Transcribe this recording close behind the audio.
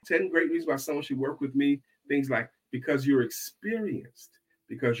10 great reasons why someone should work with me. Things like because you're experienced,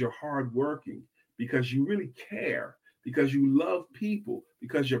 because you're hardworking, because you really care, because you love people,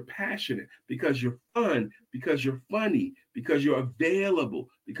 because you're passionate, because you're fun, because you're funny, because you're available,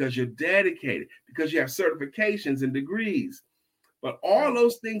 because you're dedicated, because you have certifications and degrees. But all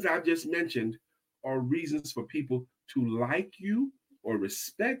those things I just mentioned are reasons for people to like you or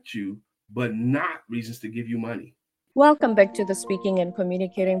respect you, but not reasons to give you money. Welcome back to the Speaking and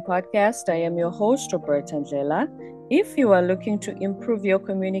Communicating podcast. I am your host, Roberta Ndlela. If you are looking to improve your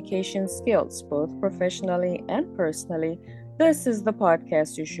communication skills, both professionally and personally, this is the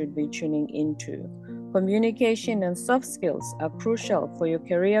podcast you should be tuning into. Communication and soft skills are crucial for your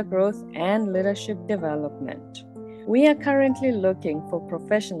career growth and leadership development. We are currently looking for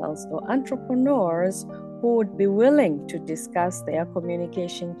professionals or entrepreneurs who would be willing to discuss their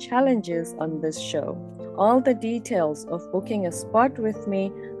communication challenges on this show. All the details of booking a spot with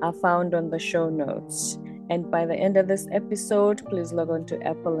me are found on the show notes. And by the end of this episode, please log on to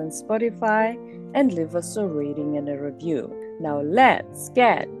Apple and Spotify and leave us a rating and a review. Now let's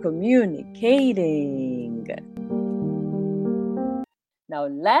get communicating.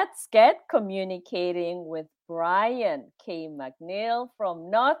 With Brian K. McNeill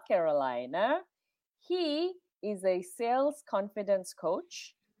from North Carolina. He is a sales confidence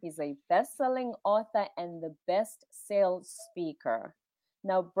coach. He's a best-selling author and the best sales speaker.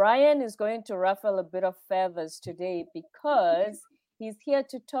 Now, Brian is going to ruffle a bit of feathers today because he's here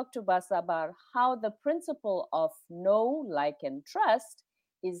to talk to us about how the principle of know, like, and trust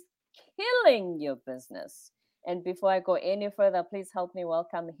is killing your business. And before I go any further, please help me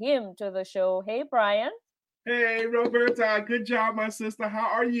welcome him to the show. Hey, Brian. Hey, Roberta. Good job, my sister. How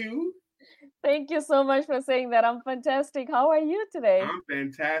are you? Thank you so much for saying that. I'm fantastic. How are you today? I'm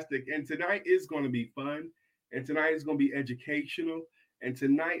fantastic. And tonight is going to be fun. And tonight is going to be educational. And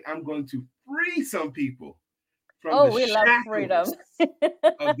tonight I'm going to free some people from the shackles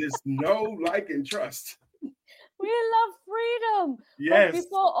of this know, like, and trust. We love freedom. Yes. But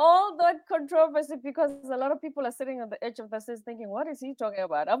before all that controversy, because a lot of people are sitting on the edge of their seats thinking, what is he talking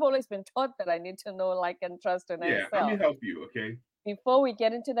about? I've always been taught that I need to know, like, and trust in myself. Let me help you, okay? Before we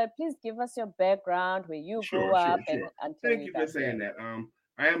get into that, please give us your background, where you grew up. Sure. Thank you for saying that.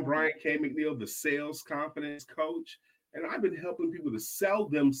 I am Brian K. McNeill, the sales confidence coach, and I've been helping people to sell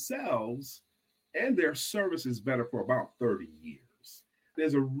themselves and their services better for about 30 years.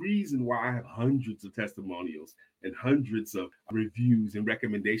 There's a reason why I have hundreds of testimonials and hundreds of reviews and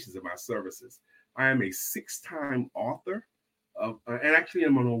recommendations of my services. I am a 6-time author and actually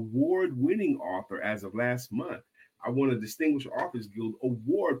I'm an award-winning author as of last month. I won a Distinguished Authors Guild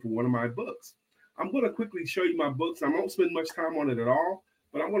award for one of my books. I'm going to quickly show you my books. I won't spend much time on it at all,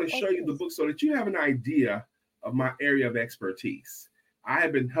 but I want to show you the book so that you have an idea of my area of expertise. I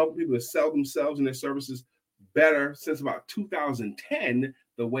have been helping people to sell themselves and their services better since about 2010,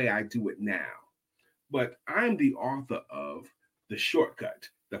 the way I do it now. But I'm the author of The Shortcut,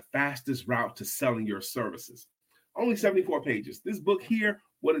 the fastest route to selling your services. Only 74 pages. This book here,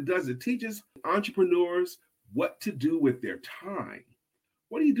 what it does, it teaches entrepreneurs what to do with their time.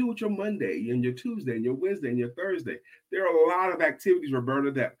 What do you do with your Monday and your Tuesday and your Wednesday and your Thursday? There are a lot of activities, Roberta,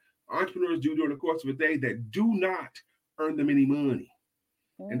 that entrepreneurs do during the course of a day that do not earn them any money.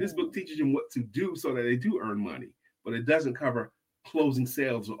 And this book teaches them what to do so that they do earn money, but it doesn't cover closing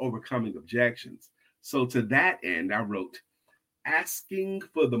sales or overcoming objections. So to that end, I wrote Asking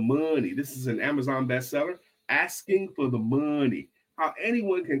for the Money. This is an Amazon bestseller, Asking for the Money. How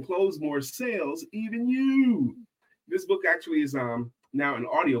anyone can close more sales, even you. This book actually is now an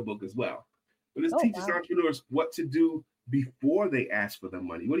audiobook as well. But this teaches entrepreneurs what to do before they ask for the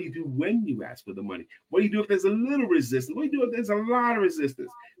money. What do you do when you ask for the money? What do you do if there's a little resistance? What do you do if there's a lot of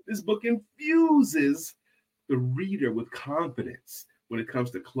resistance? This book infuses the reader with confidence when it comes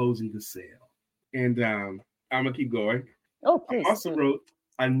to closing the sale. And I'm going to keep going. Oh, please. I also wrote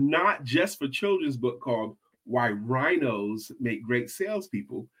a not just for children's book called Why Rhinos Make Great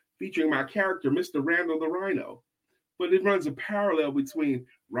Salespeople, featuring my character, Mr. Randall the Rhino. But it runs a parallel between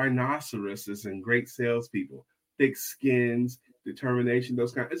rhinoceroses and great salespeople, thick skins, determination,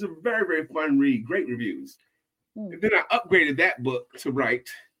 those kinds. It's a very, very fun read, great reviews. And then I upgraded that book to write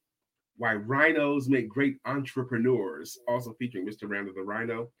Why Rhinos Make Great Entrepreneurs, also featuring Mr. Randall the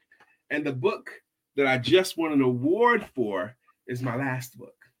Rhino. And the book that I just won an award for is my last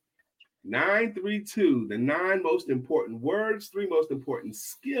book. 932, the 9 most important words, 3 most important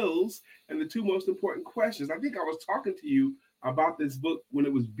skills, and the 2 most important questions. I think I was talking to you about this book when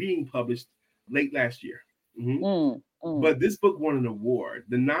it was being published late last year. But this book won an award.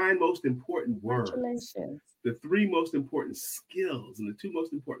 The 9 most important words, Congratulations. the 3 most important skills, and the 2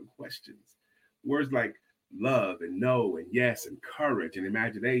 most important questions. Words like love and no and yes and courage and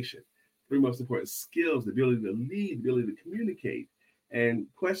imagination. 3 most important skills, the ability to lead, the ability to communicate, and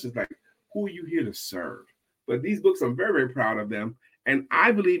questions like, who are you here to serve? But these books, I'm very, very proud of them. And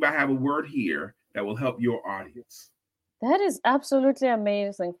I believe I have a word here that will help your audience. That is absolutely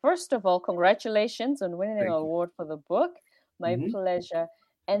amazing. First of all, congratulations on winning an Thank you. award for the book. My pleasure.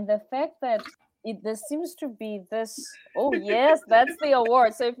 And the fact that there seems to be this, oh, yes, that's the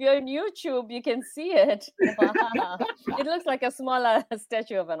award. So if you're on YouTube, you can see it. Wow. It looks like a smaller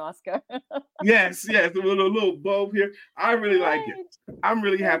statue of an Oscar. Yes, with a little bulb here. I really like it. I'm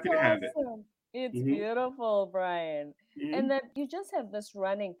really happy to have it. It's beautiful, Brian. Mhm. And that you just have this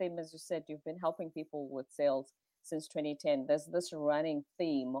running theme, as you said, you've been helping people with sales since 2010. There's this running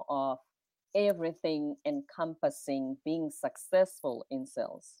theme of everything encompassing being successful in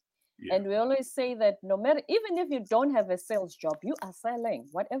sales. Yeah. And we always say that no matter, even if you don't have a sales job, you are selling,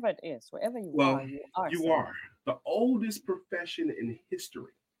 whatever it is, wherever you are, you are you selling. are. The oldest profession in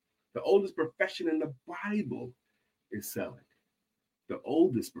history, the oldest profession in the Bible is selling. The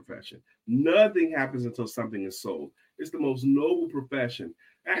oldest profession. Nothing happens until something is sold. It's the most noble profession.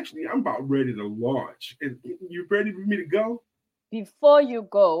 Actually, I'm about ready to launch. You ready for me to go? Before you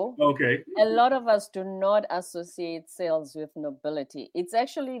go, okay. A lot of us do not associate sales with nobility. It's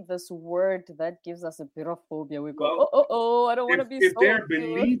actually this word that gives us a bit of phobia. We go, I don't want to be if sold they're to.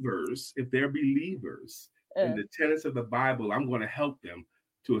 believers, if they're believers in the tenets of the Bible, I'm going to help them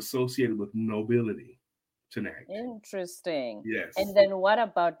to associate it with nobility tonight. Interesting. Yes. And then what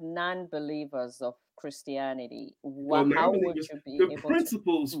about non-believers of Christianity? How would you be the able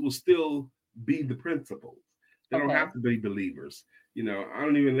principles will still be the principles. They don't have to be believers. You know, I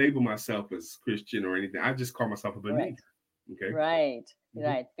don't even label myself as Christian or anything. I just call myself a believer. Okay. Right.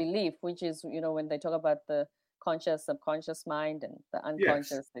 Belief, which is, when they talk about the conscious, subconscious mind and the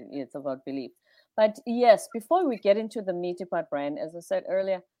unconscious, it's about belief. But yes, before we get into the meaty part, Brian, as I said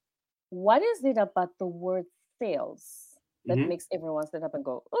earlier, what is it about the word sales that makes everyone stand up and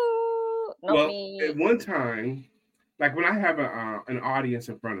go, "Oh, not me"? At one time, like when I have an audience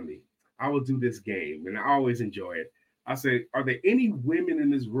in front of me, I will do this game, and I always enjoy it. I say, are there any women in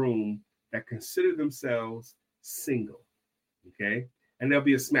this room that consider themselves single? Okay. And there'll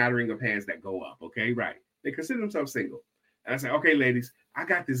be a smattering of hands that go up. Okay. Right. They consider themselves single. And I say, okay, ladies, I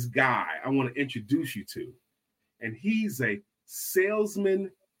got this guy I want to introduce you to. And he's a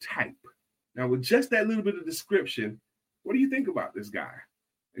salesman type. Now, with just that little bit of description, what do you think about this guy?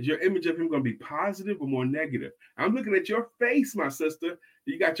 Is your image of him going to be positive or more negative? I'm looking at your face, my sister.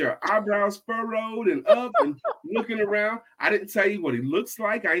 You got your eyebrows furrowed and up and looking around. I didn't tell you what he looks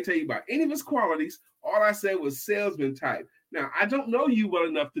like. I didn't tell you about any of his qualities. All I said was salesman type. Now, I don't know you well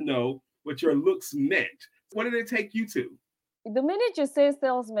enough to know what your looks meant. What did it take you to? The minute you say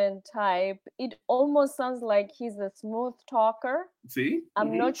salesman type, it almost sounds like he's a smooth talker. See?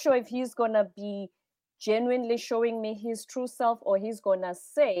 I'm not sure if he's going to be genuinely showing me his true self, or he's going to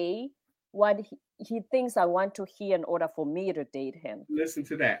say what he thinks I want to hear in order for me to date him. Listen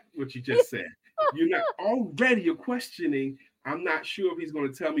to that, what you just said. You're questioning. I'm not sure if he's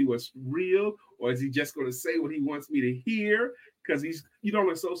going to tell me what's real, or is he just going to say what he wants me to hear, because you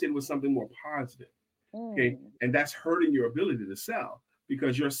don't associate it with something more positive. Okay. And that's hurting your ability to sell,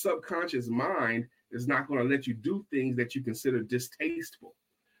 because your subconscious mind is not going to let you do things that you consider distasteful.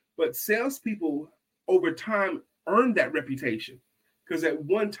 But salespeople over time earned that reputation, because at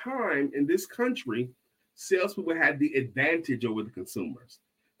one time in this country, salespeople had the advantage over the consumers,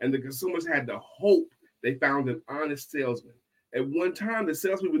 and the consumers had the hope they found an honest salesman. At one time, the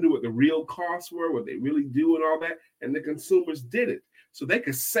salespeople knew what the real costs were, what they really do and all that, and the consumers didn't. So they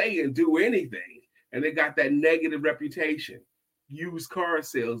could say and do anything, and they got that negative reputation. Used car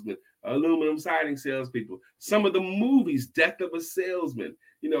salesmen, aluminum siding salespeople, some of the movies, Death of a Salesman,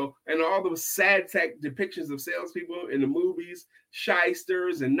 and all the sad depictions of salespeople in the movies,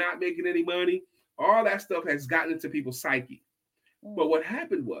 shysters and not making any money. All that stuff has gotten into people's psyche. But what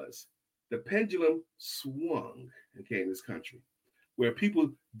happened was the pendulum swung, in this country, where people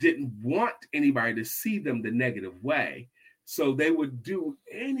didn't want anybody to see them the negative way. So they would do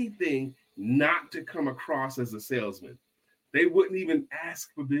anything not to come across as a salesman. They wouldn't even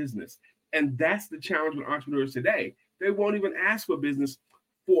ask for business. And that's the challenge with entrepreneurs today. They won't even ask for business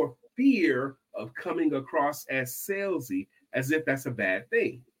for fear of coming across as salesy, as if that's a bad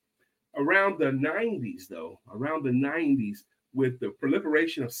thing. Around the 90s, with the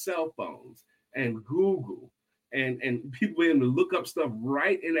proliferation of cell phones and Google and people being able to look up stuff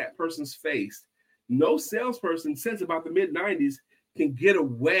right in that person's face, No salesperson since about the mid-90s can get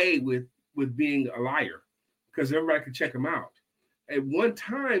away with being a liar because everybody can check them out. At one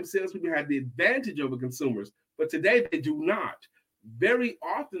time, salespeople had the advantage over consumers, but today they do not. Very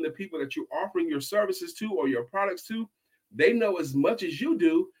often, the people that you're offering your services to or your products to, they know as much as you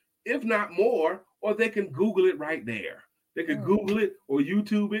do, if not more, or they can Google it right there. They can Google it or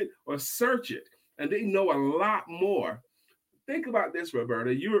YouTube it or search it, and they know a lot more. Think about this,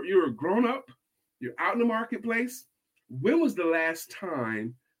 Roberta. You're a grown up. You're out in the marketplace. When was the last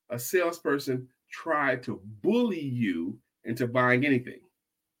time a salesperson tried to bully you into buying anything?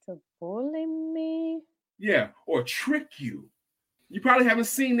 To bully me? Yeah, or trick you. You probably haven't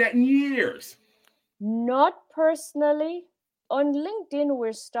seen that in years. Not personally. On LinkedIn,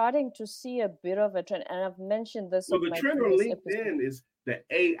 we're starting to see a bit of a trend, and I've mentioned this. Well, in the my trend on previous LinkedIn episode. is the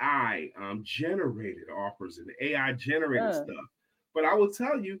AI generated offers and the AI generated stuff. But I will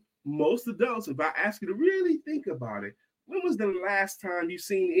tell you, most adults, if I ask you to really think about it, when was the last time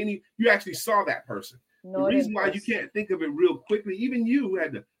you actually saw that person? The reason why you can't think of it real quickly, even you who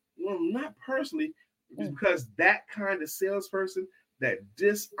had to, well, not personally, is because that kind of salesperson, that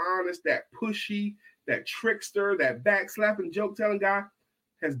dishonest, that pushy, that trickster, that backslapping, joke telling guy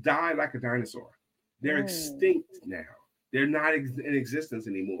has died like a dinosaur. They're extinct now. They're not in existence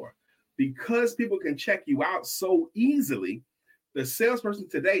anymore. Because people can check you out so easily, the salesperson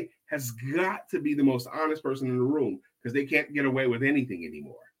today has got to be the most honest person in the room because they can't get away with anything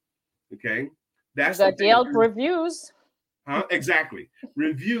anymore. Okay? That's the Yelp reviews. Exactly.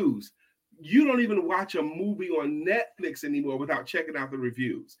 Reviews. You don't even watch a movie on Netflix anymore without checking out the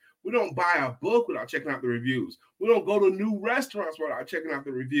reviews. We don't buy a book without checking out the reviews. We don't go to new restaurants without checking out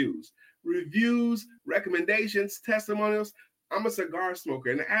the reviews. Reviews, recommendations, testimonials. I'm a cigar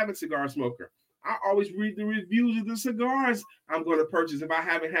smoker, an avid cigar smoker. I always read the reviews of the cigars I'm going to purchase if I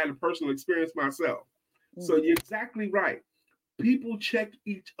haven't had a personal experience myself. So you're exactly right. People check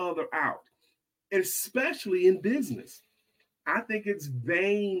each other out, especially in business. I think it's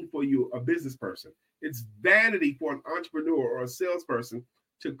vain for you, a business person. It's vanity for an entrepreneur or a salesperson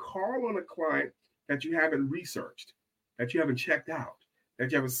to call on a client that you haven't researched, that you haven't checked out,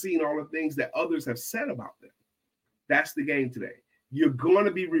 that you haven't seen all the things that others have said about them. That's the game today. You're going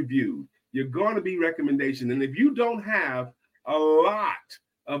to be reviewed. You're going to be recommendation. And if you don't have a lot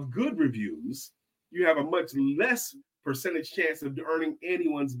of good reviews, you have a much less percentage chance of earning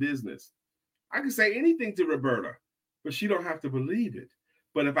anyone's business. I can say anything to Roberta, but she don't have to believe it.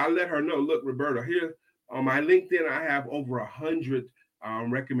 But if I let her know, look, Roberta, here on my LinkedIn, I have over 100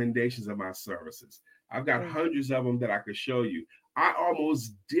 recommendations of my services. I've got hundreds of them that I could show you. I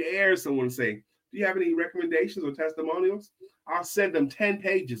almost dare someone to say, do you have any recommendations or testimonials? I'll send them 10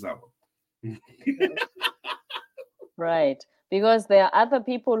 pages of them. Right. Because there are other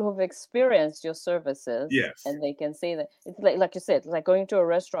people who've experienced your services. Yes. And they can say that it's like you said, like going to a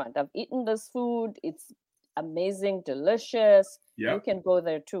restaurant. I've eaten this food. It's amazing, delicious. Yep. You can go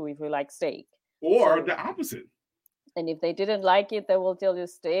there too if you like steak. Or the opposite. And if they didn't like it, they will tell you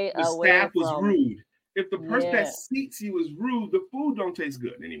stay the away. The staff was rude. If the person that seats you is rude, the food don't taste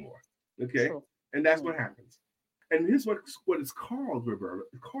good anymore. Okay? True. And that's what happens. And here's what it's called, Roberta.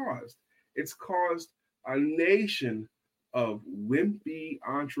 It's caused a nation of wimpy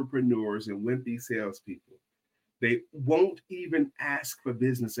entrepreneurs and wimpy salespeople. They won't even ask for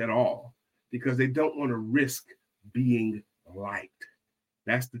business at all because they don't want to risk being liked.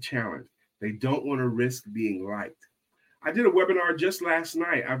 That's the challenge. They don't want to risk being liked. I did a webinar just last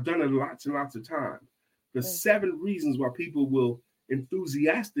night. I've done it lots and lots of times. The 7 reasons why people will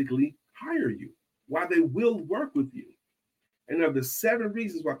enthusiastically hire you, why they will work with you. And of the 7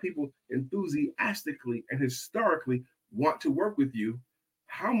 reasons why people enthusiastically and historically want to work with you,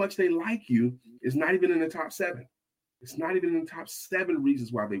 how much they like you is not even in the top 7. It's not even in the top 7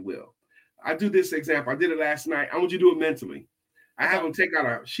 reasons why they will. I do this example. I did it last night. I want you to do it mentally. I have them take out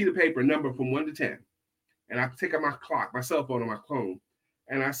a sheet of paper, number from 1 to 10. And I take out my clock, my cell phone, or my phone.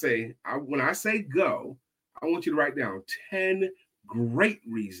 And I say, when I say go, I want you to write down 10 great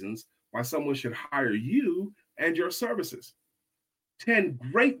reasons why someone should hire you and your services. 10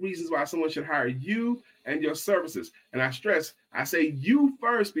 great reasons why someone should hire you and your services. And I stress, I say you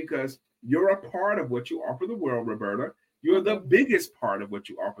first because you're a part of what you offer the world, Roberta. You're the biggest part of what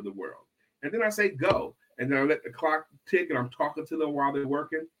you offer the world. And then I say go. And then I let the clock tick and I'm talking to them while they're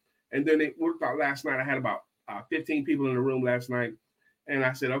working. And then it worked out last night. I had about 15 people in the room last night. And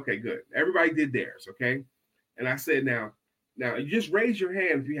I said, okay, good. Everybody did theirs, okay? And I said, now you just raise your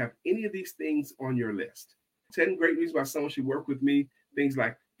hand if you have any of these things on your list. 10 great reasons why someone should work with me. Things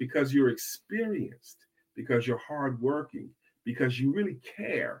like because you're experienced, because you're hardworking, because you really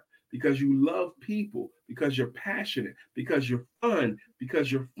care, because you love people, because you're passionate, because you're fun,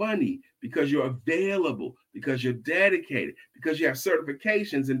 because you're funny, because you're available, because you're dedicated, because you have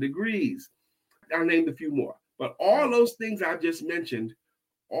certifications and degrees. I named a few more. But all those things I just mentioned,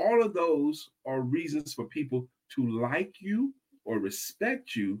 all of those are reasons for people to like you or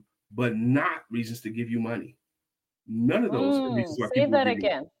respect you, but not reasons to give you money. None of those are reasons why Say people will that give you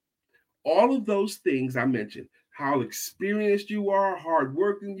money. again. All of those things I mentioned, how experienced you are,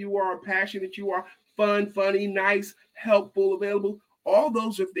 hardworking you are, passionate you are, fun, funny, nice, helpful, available, all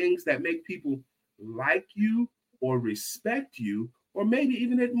those are things that make people like you or respect you or maybe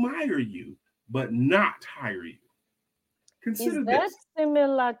even admire you, but not hire you. Is Consider that this.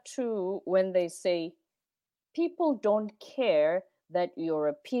 similar to when they say people don't care that you're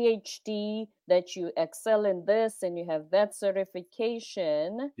a PhD, that you excel in this and you have that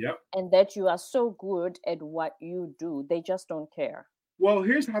certification, Yep. and that you are so good at what you do? They just don't care. Well,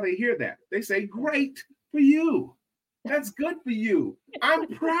 here's how they hear that. They say, great for you. That's good for you. I'm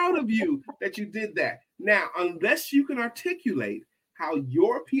proud of you that you did that. Now, unless you can articulate how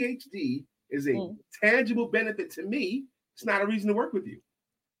your PhD is a tangible benefit to me, it's not a reason to work with you.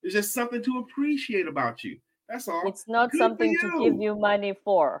 It's just something to appreciate about you. That's all. It's not Good for something to give you. you money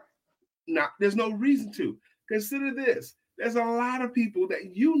for. No, there's no reason to. Consider this. There's a lot of people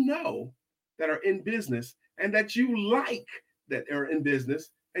that you know that are in business and that you like that are in business,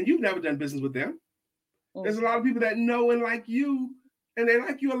 and you've never done business with them. There's a lot of people that know and like you, and they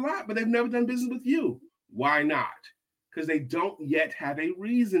like you a lot, but they've never done business with you. Why not? Because they don't yet have a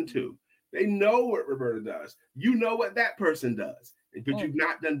reason to. They know what Roberta does. You know what that person does, but you've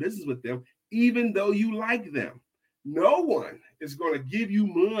not done business with them, even though you like them. No one is going to give you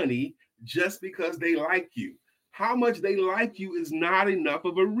money just because they like you. How much they like you is not enough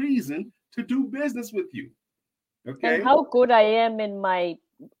of a reason to do business with you. Okay? And how good I am in my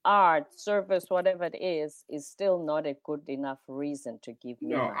art, service, whatever it is still not a good enough reason to give me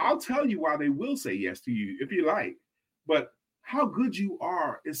No, money. I'll tell you why they will say yes to you if you like. But how good you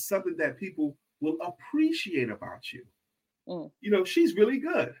are is something that people will appreciate about you. You know, she's really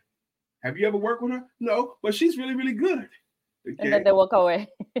good. Have you ever worked with her? No, but she's really, really good. Okay? And then they walk away.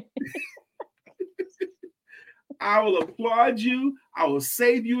 I will applaud you. I will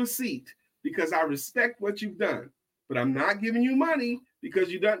save you a seat because I respect what you've done. But I'm not giving you money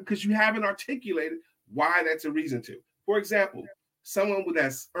because you haven't articulated why that's a reason to. For example, someone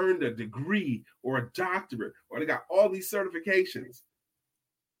that's earned a degree or a doctorate, or they got all these certifications.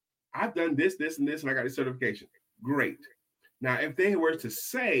 I've done this, this, and this, and I got this certification. Great. Now, if they were to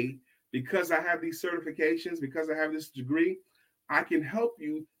say, because I have these certifications, because I have this degree, I can help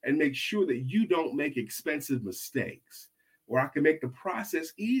you and make sure that you don't make expensive mistakes, or I can make the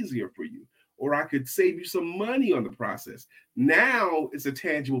process easier for you, or I could save you some money on the process. Now it's a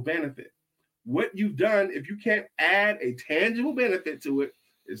tangible benefit. What you've done, if you can't add a tangible benefit to it,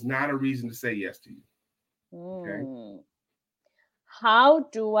 is not a reason to say yes to you. Okay? How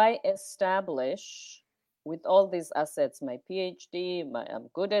do I establish, with all these assets, my PhD, I'm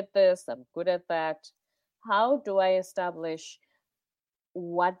good at this, I'm good at that, how do I establish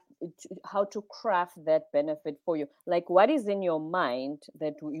how to craft that benefit for you? Like, what is in your mind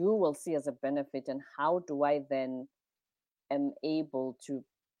that you will see as a benefit, and how do I then am able to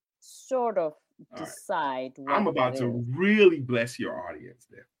sort of decide what I'm about that to is? really bless your audience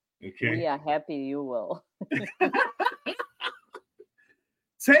there. Okay. We are happy you will.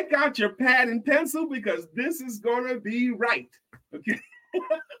 Take out your pad and pencil because this is going to be right. Okay.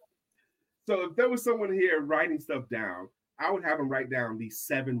 So if there was someone here writing stuff down, I would have them write down these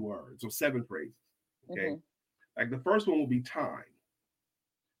 7 words or 7 phrases. Okay. Like the first one will be time.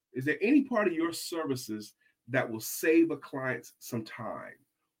 Is there any part of your services that will save a client some time?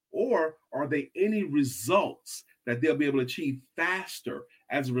 Or are there any results that they'll be able to achieve faster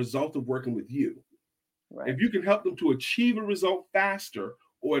as a result of working with you? Right. If you can help them to achieve a result faster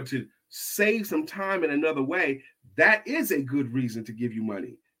or to save some time in another way, that is a good reason to give you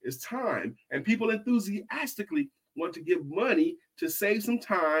money. It's time. And people enthusiastically want to give money to save some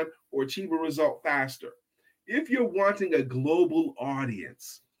time or achieve a result faster. If you're wanting a global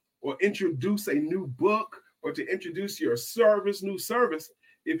audience or introduce a new book or to introduce your new service,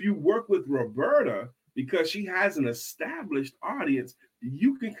 if you work with Roberta because she has an established audience,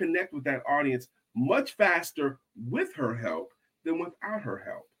 you can connect with that audience much faster with her help than without her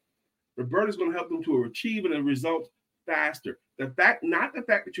help. Roberta's going to help them to achieve a result faster. Not the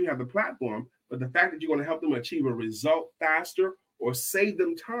fact that you have the platform, but the fact that you're going to help them achieve a result faster or save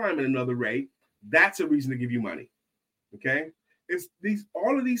them time in another way, that's a reason to give you money. Okay? It's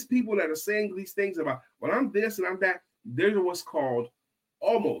all of these people that are saying these things about, well, I'm this and I'm that, they're what's called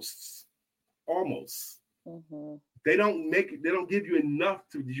almost, almost. Mm-hmm. They don't make it, they don't give you enough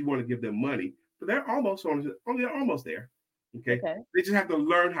to that you want to give them money, but they're almost on they're almost there. Okay. Okay. They just have to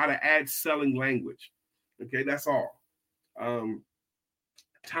learn how to add selling language. Okay, that's all. Um,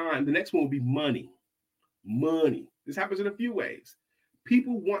 Time. The next one will be money. Money. This happens in a few ways.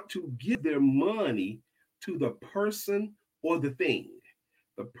 People want to give their money to the person or the thing.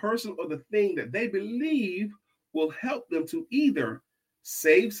 The person or the thing that they believe will help them to either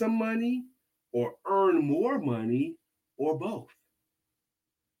save some money or earn more money or both.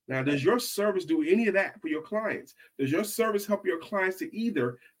 Now, does your service do any of that for your clients? Does your service help your clients to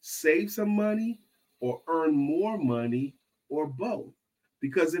either save some money or earn more money or both?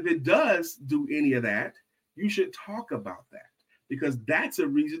 Because if it does do any of that, you should talk about that because that's a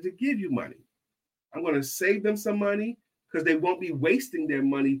reason to give you money. I'm going to save them some money because they won't be wasting their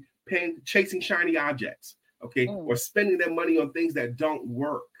money chasing shiny objects, okay, or spending their money on things that don't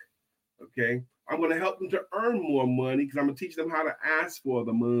work, okay. I'm going to help them to earn more money because I'm going to teach them how to ask for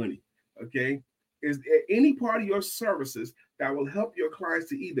the money, okay. Is there any part of your services that will help your clients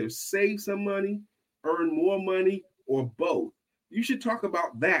to either save some money, earn more money, or both? You should talk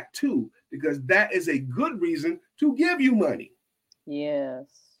about that too, because that is a good reason to give you money. Yes.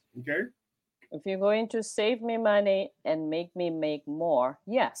 Okay. If you're going to save me money and make me make more,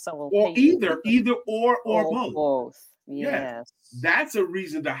 yes, I will Or pay either, you. either or both. Both. Yes. Yes. That's a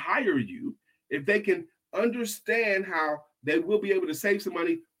reason to hire you if they can understand how they will be able to save some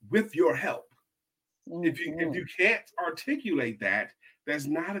money with your help. If you can't articulate that, that's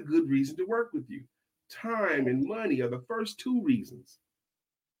not a good reason to work with you. Time and money are the first two reasons.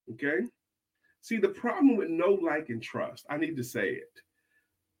 Okay. See, the problem with know, like, and trust, I need to say it.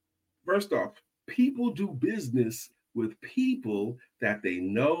 First off, people do business with people that they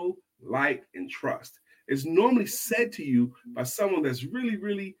know, like, and trust. It's normally said to you by someone that's really,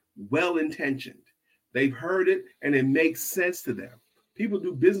 really well intentioned. They've heard it and it makes sense to them. People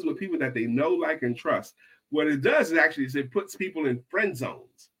do business with people that they know, like, and trust. What it does is actually is it puts people in friend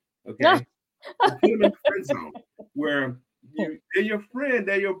zones. Okay. Put them in friend zone where they're your friend,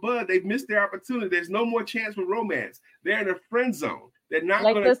 they're your bud, they've missed their opportunity. There's no more chance for romance. They're in a friend zone. They're not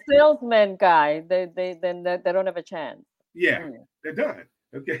like going to the salesman guy. They don't have a chance. Yeah, they're done.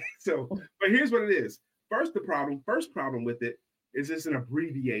 Okay. So, but here's what it is. First problem with it is it's an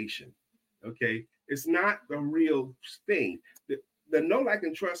abbreviation. Okay. It's not the real thing. The know, like,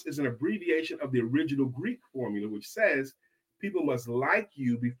 and trust is an abbreviation of the original Greek formula, which says people must like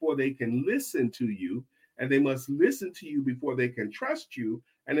you before they can listen to you, and they must listen to you before they can trust you,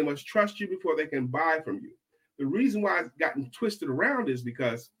 and they must trust you before they can buy from you. The reason why it's gotten twisted around is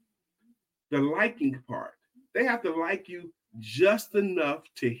because the liking part, they have to like you just enough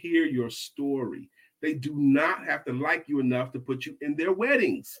to hear your story. They do not have to like you enough to put you in their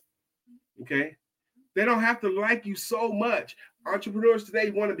weddings. Okay. They don't have to like you so much. Entrepreneurs today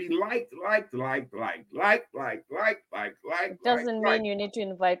want to be liked. It doesn't mean you need to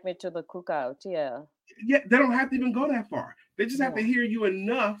invite me to the cookout. Yeah. Yeah, they don't have to even go that far. They just have to hear you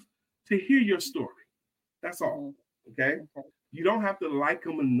enough to hear your story. That's all. Okay. You don't have to like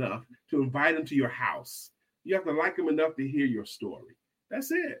them enough to invite them to your house. You have to like them enough to hear your story. That's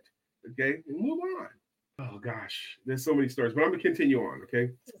it. Okay. And move on. Oh gosh, there's so many stories, but I'm gonna continue on.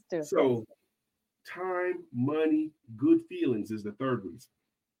 Okay. So time, money, good feelings is the third reason.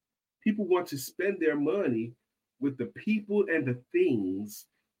 People want to spend their money with the people and the things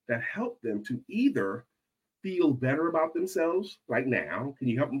that help them to either feel better about themselves, like now. Can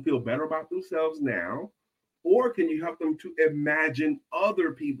you help them feel better about themselves now? Or can you help them to imagine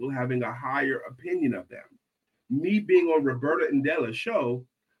other people having a higher opinion of them? Me being on Roberta and Della's show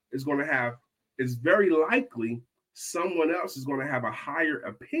is very likely someone else is going to have a higher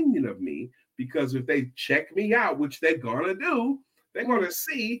opinion of me because if they check me out, which they're going to do, they're going to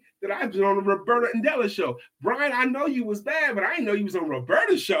see that I've been on the Roberta and Della show. Brian, I know you was bad, but I didn't know you was on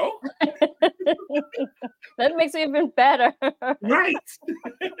Roberta's show. That makes it even better. Right.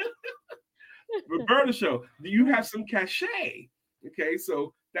 Roberta show. Do you have some cachet? Okay,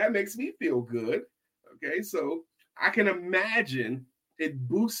 so that makes me feel good. Okay, so I can imagine it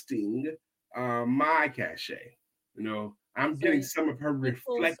boosting my cachet. You know, I'm getting some of her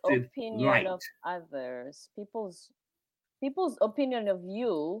reflected light. Of others, people's opinion of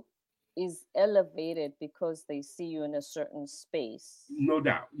you is elevated because they see you in a certain space. No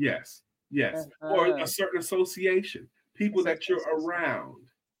doubt. Yes. Or a certain association, people that you're around.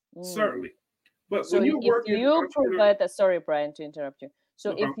 Certainly. But so when you're working, you provide that. Sorry, Brian, to interrupt you.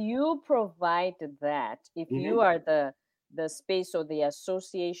 So if you provide that, if you are the space or the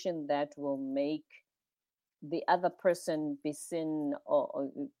association that will make the other person be seen, or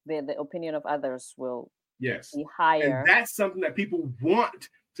the opinion of others will Yes. be And higher. that's something that people want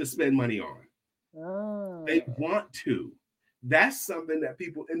to spend money on. Oh. They want to. That's something that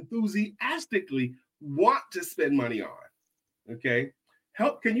people enthusiastically want to spend money on. Okay.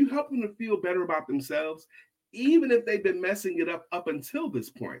 Can you help them to feel better about themselves, even if they've been messing it up until this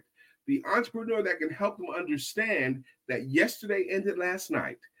point? The entrepreneur that can help them understand that yesterday ended last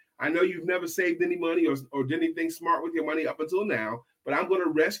night. I know you've never saved any money or did anything smart with your money up until now, but I'm going to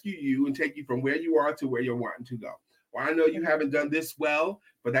rescue you and take you from where you are to where you're wanting to go. Well, I know you haven't done this well,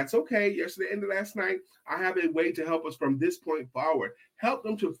 but that's okay. Yesterday ended last night. I have a way to help us from this point forward. Help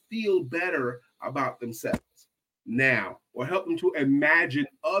them to feel better about themselves now, or help them to imagine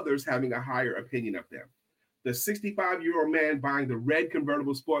others having a higher opinion of them. The 65-year-old man buying the red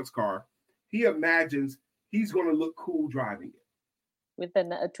convertible sports car, he imagines he's going to look cool driving it. With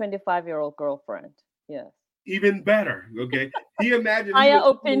a 25-year-old girlfriend. Yes. Even better, okay? He imagines higher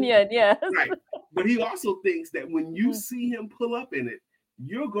opinion, cool. Yes. Right. But he also thinks that when you see him pull up in it,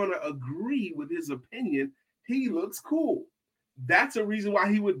 you're going to agree with his opinion. He looks cool. That's a reason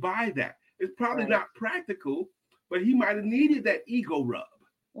why he would buy that. It's probably not practical, but he might have needed that ego rub,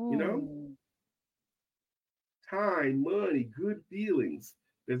 you know? Time, money, good feelings.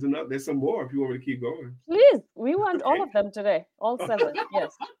 There's some more if you want me to keep going. Please, we want all of them today. All 7.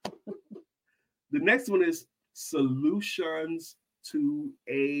 Yes. The next one is solutions to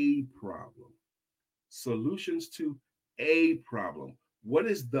a problem. Solutions to a problem. What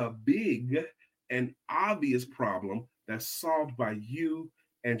is the big and obvious problem that's solved by you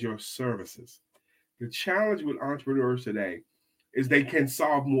and your services? The challenge with entrepreneurs today is they can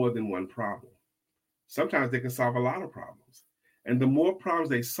solve more than one problem. Sometimes they can solve a lot of problems. And the more problems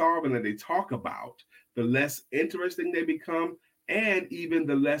they solve and that they talk about, the less interesting they become and even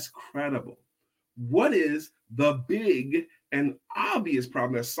the less credible. What is the big and obvious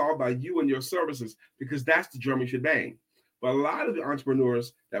problem that's solved by you and your services? Because that's the drum you should bang. But a lot of the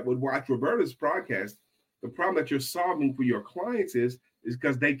entrepreneurs that would watch Roberta's podcast, the problem that you're solving for your clients is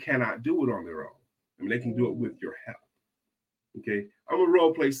because they cannot do it on their own. I mean, they can do it with your help. Okay. I'm going to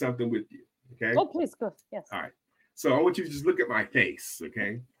role play something with you. Okay. Oh, please, go. Yes. All right. So I want you to just look at my face.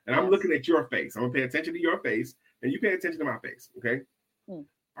 Okay. And I'm looking at your face. I'm going to pay attention to your face and you pay attention to my face. Okay. All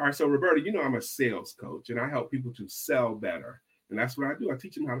right. So Roberta, you know, I'm a sales coach and I help people to sell better. And that's what I do. I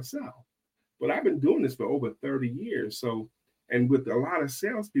teach them how to sell. But I've been doing this for over 30 years. So, and with a lot of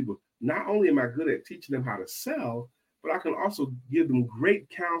salespeople, not only am I good at teaching them how to sell, but I can also give them great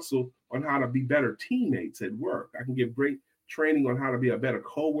counsel on how to be better teammates at work. I can give great training on how to be a better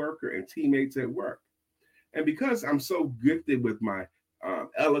coworker and teammates at work. And because I'm so gifted with my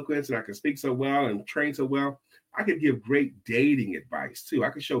eloquence and I can speak so well and train so well, I could give great dating advice too. I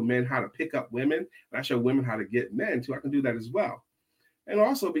can show men how to pick up women and I show women how to get men too. I can do that as well. And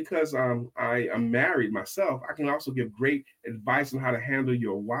also because I am married myself, I can also give great advice on how to handle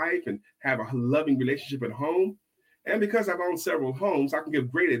your wife and have a loving relationship at home. And because I've owned several homes, I can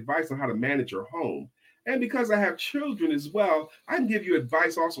give great advice on how to manage your home. And because I have children as well, I can give you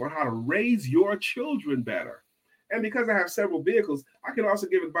advice also on how to raise your children better. And because I have several vehicles, I can also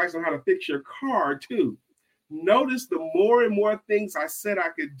give advice on how to fix your car too. Notice the more and more things I said I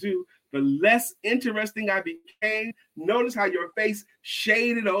could do, the less interesting I became. Notice how your face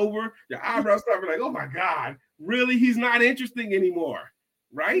shaded over, your eyebrows started like, oh my God, really? He's not interesting anymore,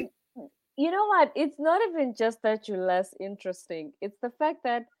 right? You know what? It's not even just that you're less interesting. It's the fact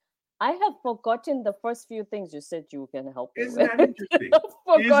that I have forgotten the first few things you said you can help me with. Isn't that interesting?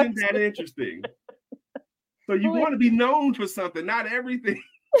 Isn't that interesting? So you want to be known for something, not everything.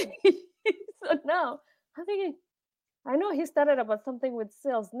 So now I'm thinking, I know he started about something with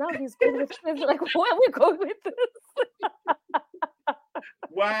sales. Now he's going with this. Like, where are we going with this?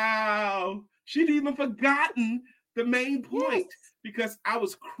 Wow. She'd even forgotten the main point because I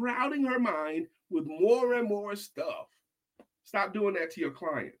was crowding her mind with more and more stuff. Stop doing that to your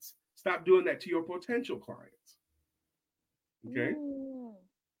clients. Stop doing that to your potential clients. Okay?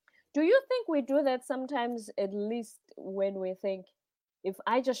 Do you think we do that sometimes, at least when we think, if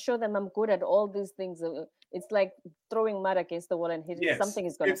I just show them I'm good at all these things, it's like throwing mud against the wall and hitting something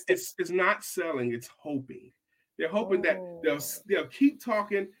is going to stick. It's not selling, it's hoping. They're hoping that they'll keep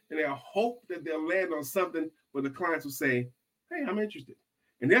talking and they'll hope that they'll land on something where the clients will say, hey, I'm interested.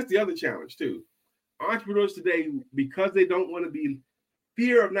 And that's the other challenge too. Entrepreneurs today, because they don't want to be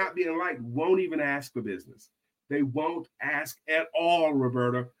fear of not being liked, won't even ask for business. They won't ask at all,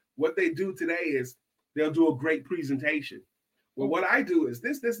 Roberta. What they do today is they'll do a great presentation. Well, what I do is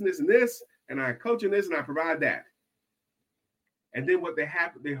this, and this, and this, and I coach in this, and I provide that. And then what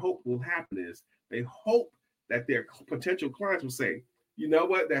they hope will happen is they hope that their potential clients will say, you know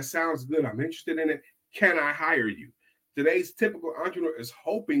what, that sounds good. I'm interested in it. Can I hire you? Today's typical entrepreneur is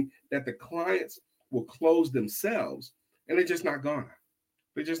hoping that the clients will close themselves, and they're just not gonna.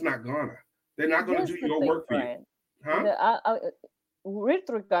 They're just not gonna. They're not gonna do your work for you. Huh? With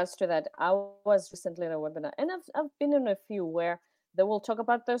regards to that, I was recently in a webinar, and I've been in a few where they will talk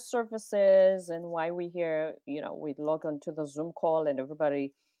about their services and why we here, we log onto the Zoom call and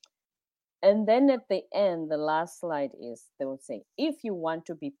everybody. And then at the end, the last slide is they will say, if you want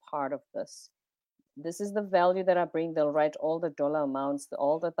to be part of this is the value that I bring. They'll write all the dollar amounts,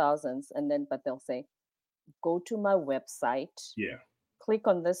 all the thousands, but they'll say, go to my website. Yeah. Click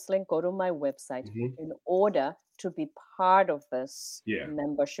on this link, go to my website in order to be part of this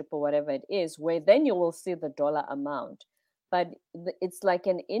membership or whatever it is, where then you will see the dollar amount. But it's like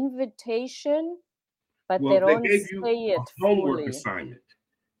an invitation, but they don't gave you say it a homework fully. assignment.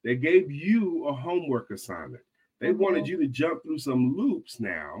 They gave you a homework assignment. They wanted you to jump through some loops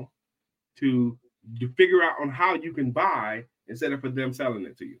now to figure out on how you can buy instead of for them selling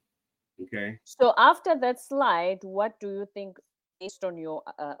it to you. Okay. So after that slide, what do you think, based on your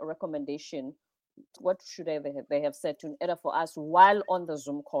recommendation, what should they have said in order for us while on the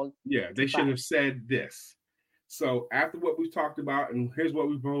Zoom call? Yeah, they should have said this. So after what we've talked about, and here's what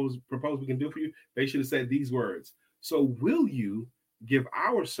we propose we can do for you, they should have said these words. So will you give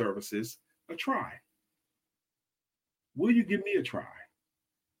our services a try? Will you give me a try?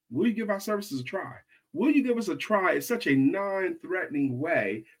 Will you give our services a try? Will you give us a try? It's such a non-threatening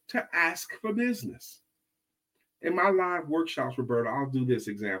way to ask for business. In my live workshops, Roberta, I'll do this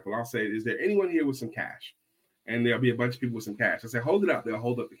example. I'll say, is there anyone here with some cash? And there'll be a bunch of people with some cash. I say, hold it up. They'll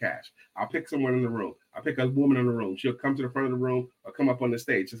hold up the cash. I'll pick someone in the room. I'll pick a woman in the room. She'll come to the front of the room or come up on the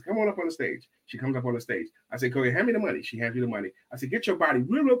stage. Just come on up on the stage. She comes up on the stage. I say, go ahead, hand me the money. She hands me the money. I say, get your body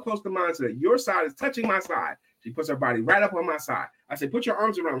real close to mine so that your side is touching my side. She puts her body right up on my side. I say, put your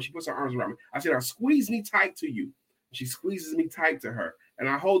arms around me. She puts her arms around me. I say, now squeeze me tight to you. She squeezes me tight to her. And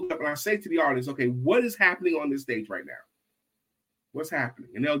I hold up and I say to the audience, okay, what is happening on this stage right now? What's happening?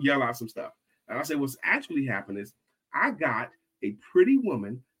 And they'll yell out some stuff. And I say, what's actually happened is I got a pretty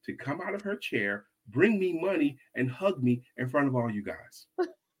woman to come out of her chair, bring me money, and hug me in front of all you guys.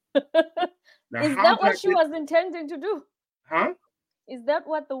 Now, is that what she was intending to do? Huh? Is that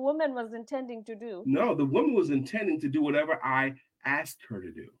what the woman was intending to do? No, the woman was intending to do whatever I asked her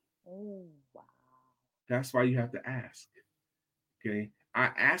to do. Oh, wow. That's why you have to ask. Okay. I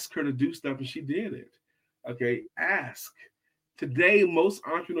asked her to do stuff and she did it. Okay. Ask. Today, most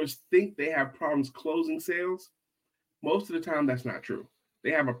entrepreneurs think they have problems closing sales. Most of the time, that's not true.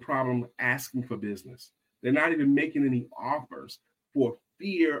 They have a problem asking for business. They're not even making any offers for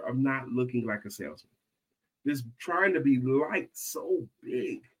fear of not looking like a salesman. This trying to be liked so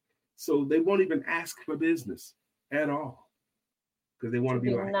big. So they won't even ask for business at all because they want to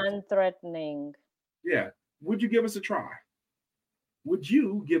be liked. Non-threatening. Yeah. Would you give us a try? Would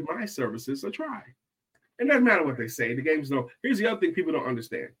you give my services a try? It doesn't matter what they say. The game's no. Here's the other thing people don't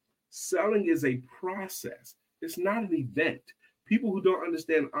understand. Selling is a process. It's not an event. People who don't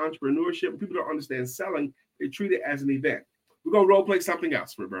understand entrepreneurship, people don't understand selling, they treat it as an event. We're going to role play something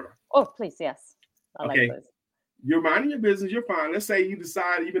else, Roberta. Oh, please, yes. I like this. You're minding your business. You're fine. Let's say you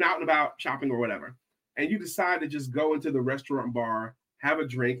decide you've been out and about shopping or whatever, and you decide to just go into the restaurant bar, have a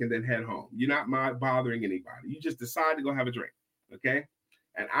drink, and then head home. You're not bothering anybody. You just decide to go have a drink, okay?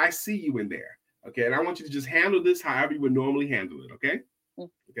 And I see you in there. Okay, and I want you to just handle this however you would normally handle it, okay?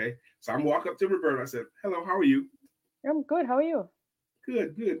 Okay, so I'm walking up to Roberta. I said, hello, how are you? I'm good. How are you?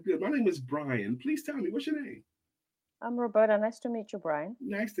 Good. My name is Brian. Please tell me, what's your name? I'm Roberta. Nice to meet you, Brian.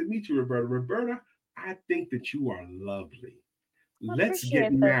 Nice to meet you, Roberta. Roberta, I think that you are lovely. Let's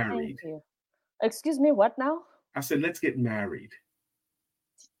get married. Thank you. Excuse me, what now? I said, let's get married.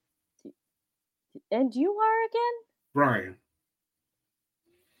 And you are again? Brian.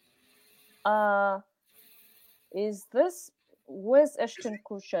 Is this, where's Ashton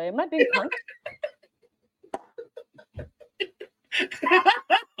Kutcher? Am I being punked?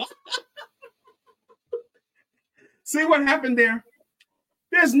 See what happened there?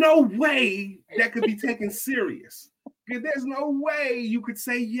 There's no way that could be taken serious. There's no way you could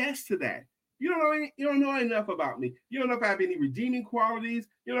say yes to that. You don't know enough about me. You don't know if I have any redeeming qualities.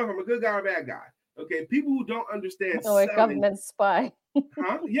 You don't know if I'm a good guy or a bad guy. Okay, people who don't understand selling, a government spy.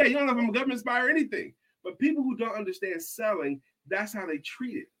 Huh? Yeah, you don't know if I'm a government spy or anything. But people who don't understand selling, that's how they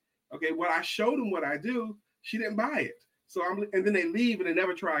treat it. Okay, what I showed them what I do, she didn't buy it. And then they leave and they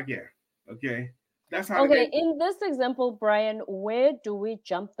never try again. Okay, that's how. Okay, in this example, Brian, where do we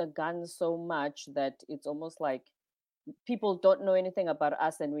jump the gun so much that it's almost like people don't know anything about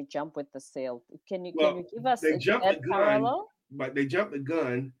us and we jump with the sale. Can you Well, give us they jump the that gun, parallel? but they jump the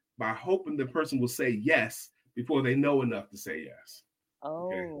gun by hoping the person will say yes before they know enough to say yes.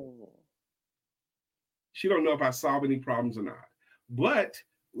 Okay. Oh. She don't know if I solve any problems or not. But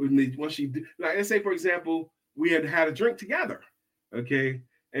when she, like, let's say, for example, we had a drink together, okay,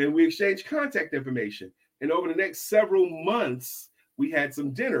 and we exchanged contact information. And over the next several months, we had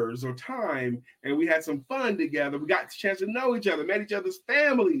some dinners or time, and we had some fun together. We got the chance to know each other, met each other's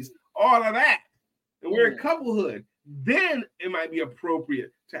families, all of that. And we're in couplehood. Then it might be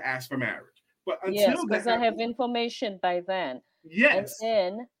appropriate to ask for marriage. But Yes, until because that I have happens, information by then. And yes,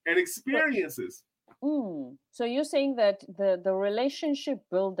 then, and experiences. so you're saying that the relationship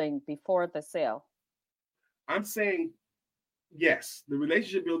building before the sale. I'm saying yes, the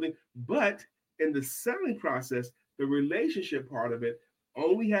relationship building, but in the selling process, the relationship part of it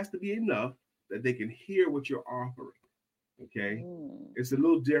only has to be enough that they can hear what you're offering. Okay. It's a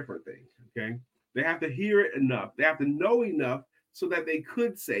little different thing. Okay. They have to hear it enough. They have to know enough so that they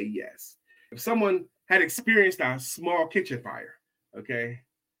could say yes. If someone had experienced a small kitchen fire, okay,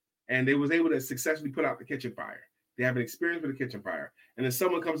 and they was able to successfully put out the kitchen fire, they have an experience with a kitchen fire, and then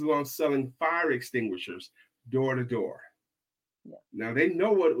someone comes along selling fire extinguishers door to door. Yeah. Now they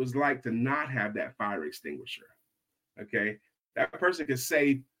know what it was like to not have that fire extinguisher. Okay. That person can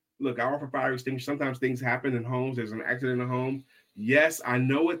say, look, I offer fire extinguishers. Sometimes things happen in homes. There's an accident in a home. Yes, I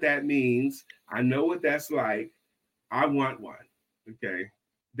know what that means. I know what that's like. I want one. Okay.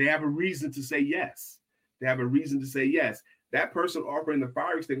 They have a reason to say yes. They have a reason to say yes. That person offering the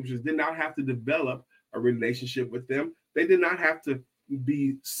fire extinguishers did not have to develop a relationship with them. They did not have to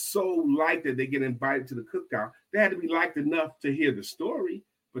be so liked that they get invited to the cookout. They had to be liked enough to hear the story,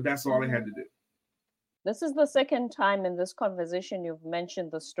 but that's all they had to do. This is the second time in this conversation you've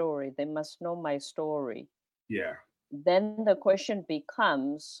mentioned the story. They must know my story. Yeah. Then the question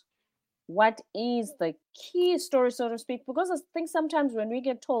becomes, what is the key story, so to speak? Because I think sometimes when we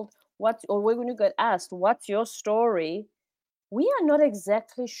get told or when you get asked, what's your story? We are not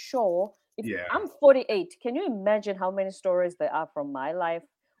exactly sure. I'm 48. Can you imagine how many stories there are from my life?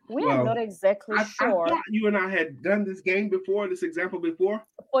 We are not exactly sure. I thought you and I had done this game before, this example before.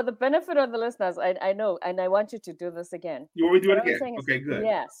 For the benefit of the listeners, I know, and I want you to do this again. You want me to do it again? Okay, good.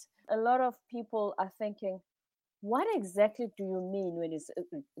 Yes. A lot of people are thinking, what exactly do you mean when it's,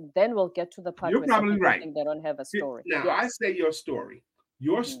 then we'll get to the part You're probably right. They don't have a story. Now, I say your story.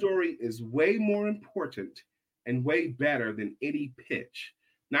 Your story is way more important and way better than any pitch.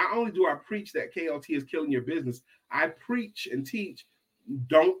 Not only do I preach that KLT is killing your business, I preach and teach,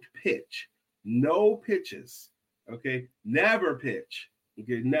 don't pitch. No pitches. Okay. Never pitch.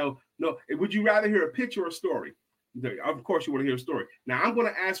 Okay. No. Would you rather hear a pitch or a story? Of course, you want to hear a story. Now, I'm going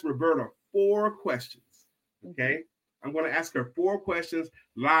to ask Roberta 4 questions. Okay. I'm going to ask her 4 questions,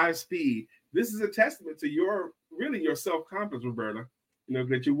 live speed. This is a testament to your self-confidence, Roberta,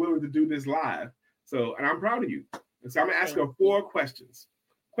 that you're willing to do this live. So, and I'm proud of you. And so I'm going to ask her 4 questions.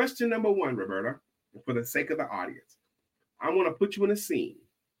 Question number 1, Roberta, for the sake of the audience, I want to put you in a scene.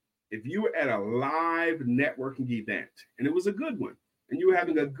 If you were at a live networking event and it was a good one, and you were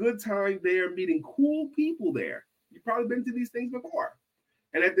having a good time there, meeting cool people there, you've probably been to these things before.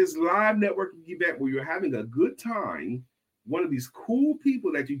 And at this live networking event where you're having a good time, one of these cool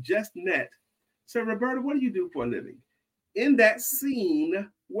people that you just met said, Roberta, what do you do for a living? In that scene,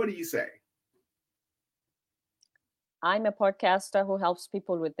 what do you say? I'm a podcaster who helps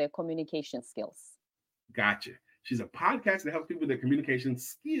people with their communication skills. Gotcha. She's a podcaster that helps people with their communication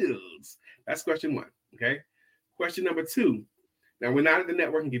skills. That's question 1. Okay. Question number 2. Now, we're not at the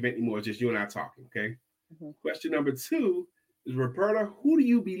networking event anymore. It's just you and I talking. Okay. Question number 2 is, Roberta, who do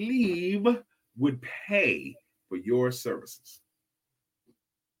you believe would pay for your services?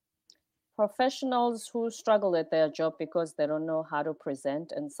 Professionals who struggle at their job because they don't know how to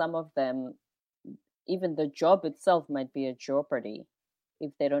present, and some of them, even the job itself might be a jeopardy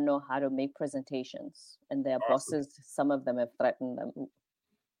if they don't know how to make presentations, and their bosses, some of them have threatened them.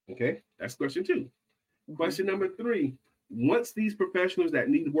 Okay, that's question 2. Question number 3, once these professionals that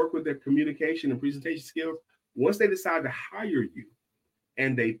need to work with their communication and presentation skills, once they decide to hire you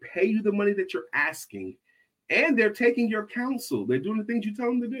and they pay you the money that you're asking and they're taking your counsel, they're doing the things you tell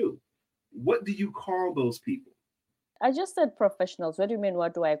them to do, what do you call those people? I just said professionals. What do you mean?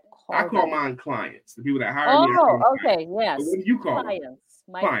 What do I call I call mine clients, the people that hire me. Oh, okay, yes. But what do you call clients? them?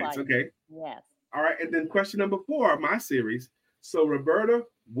 My clients, okay. Yes. All right, and then question number 4 of my series. So, Roberta,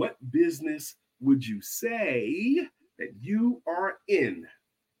 what business would you say that you are in?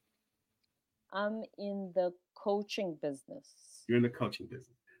 I'm in the coaching business. You're in the coaching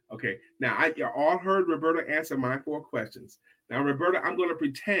business. Okay. Now, you all heard Roberta answer my 4 questions. Now, Roberta, I'm going to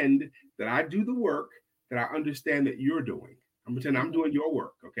pretend that I do the work that I understand that you're doing. I'm pretending I'm doing your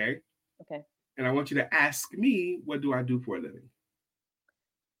work. Okay. Okay. And I want you to ask me, what do I do for a living?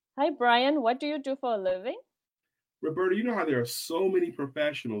 Hi, Brian. What do you do for a living? Roberta, you know how there are so many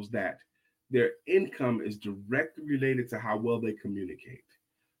professionals that their income is directly related to how well they communicate,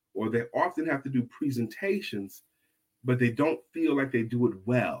 or they often have to do presentations, but they don't feel like they do it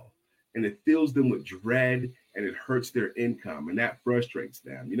well. And it fills them with dread and it hurts their income and that frustrates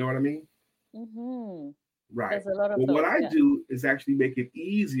them. You know what I mean? Mm-hmm. Right. There's a lot of Well, what those. I Yeah. do is actually make it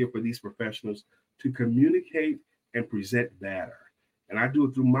easier for these professionals to communicate and present better. And I do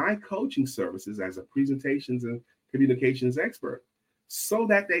it through my coaching services as a presentations and communications expert so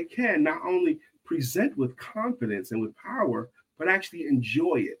that they can not only present with confidence and with power, but actually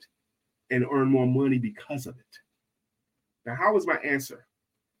enjoy it and earn more money because of it. Now, how was my answer?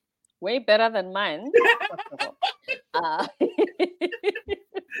 Way better than mine. uh,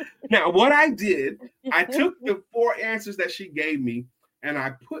 Now, what I did, I took the 4 answers that she gave me and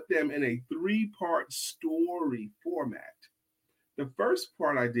I put them in a 3-part story format. The first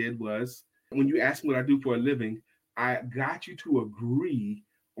part I did was, when you asked me what I do for a living, I got you to agree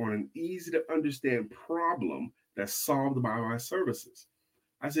on an easy to understand problem that's solved by my services.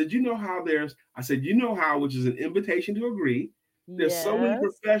 I said, you know how, which is an invitation to agree. There's so many yes.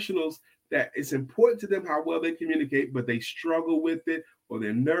 professionals that it's important to them how well they communicate, but they struggle with it or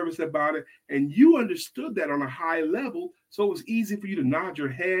they're nervous about it. And you understood that on a high level. So it was easy for you to nod your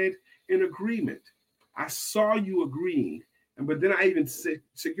head in agreement. I saw you agreeing. But then I even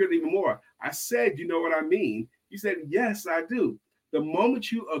secured even more. I said, you know what I mean? You said, yes, I do. The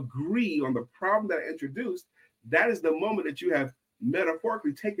moment you agree on the problem that I introduced, that is the moment that you have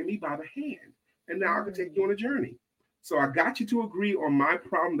metaphorically taken me by the hand. And now I can take you on a journey. So I got you to agree on my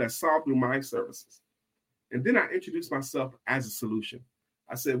problem that's solved through my services. And then I introduced myself as a solution.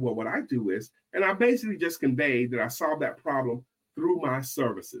 I said, well, what I do is, and I basically just conveyed that I solve that problem through my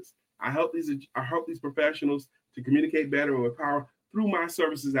services. I help these professionals to communicate better and with power through my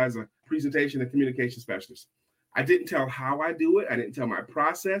services as a presentation and communication specialist. I didn't tell how I do it. I didn't tell my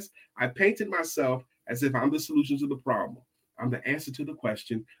process. I painted myself as if I'm the solution to the problem. I'm the answer to the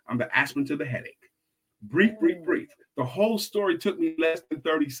question. I'm the aspirin to the headache. Brief. The whole story took me less than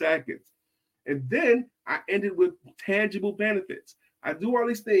 30 seconds. And then I ended with tangible benefits. I do all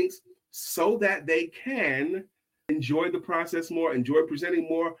these things so that they can enjoy the process more, enjoy presenting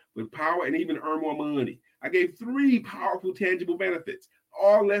more with power, and even earn more money. I gave 3 powerful, tangible benefits,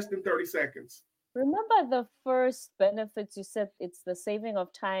 all less than 30 seconds. Remember the first benefits you said it's the saving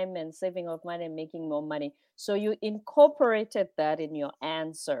of time and saving of money and making more money. So you incorporated that in your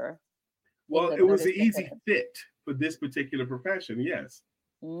answer. Well, it was an easy fit for this particular profession, yes.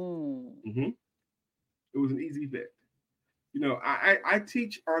 Mm-hmm. It was an easy fit. You know, I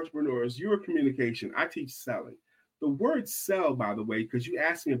teach entrepreneurs, your communication, I teach selling. The word sell, by the way, because you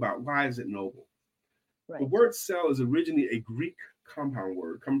asked me about why is it noble? Right. The word sell is originally a Greek compound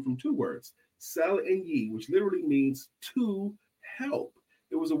word coming from 2 words, sell and ye, which literally means to help.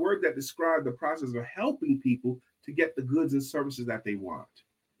 It was a word that described the process of helping people to get the goods and services that they want.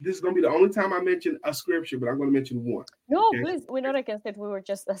 This is going to be the only time I mention a scripture, but I'm going to mention one. No, okay? Please, we're not against it. We were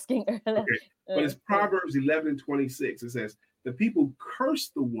just asking earlier. Okay. But it's Proverbs 11:26. It says, the people curse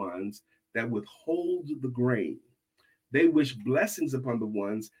the ones that withhold the grain. They wish blessings upon the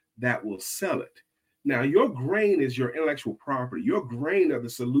ones that will sell it. Now, your grain is your intellectual property. Your grain are the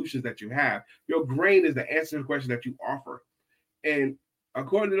solutions that you have. Your grain is the answer to the question that you offer. And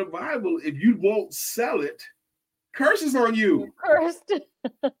according to the Bible, if you won't sell it, curses on you. You're cursed.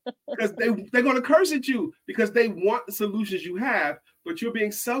 Because they're going to curse at you because they want the solutions you have, but you're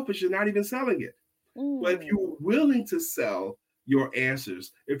being selfish and not even selling it. But if you're willing to sell your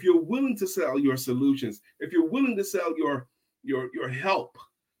answers, if you're willing to sell your solutions, if you're willing to sell your help,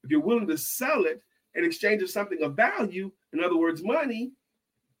 if you're willing to sell it in exchange of something of value, in other words, money,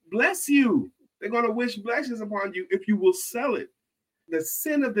 bless you. They're going to wish blessings upon you if you will sell it. The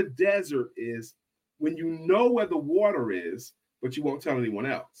sin of the desert is when you know where the water is, but you won't tell anyone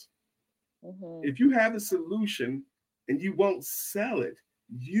else. Mm-hmm. If you have a solution and you won't sell it,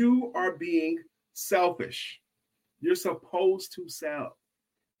 you are being selfish. You're supposed to sell.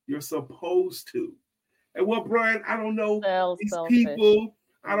 You're supposed to. And well, Brian, I don't know these people.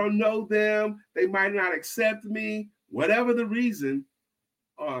 I don't know them. They might not accept me. Whatever the reason,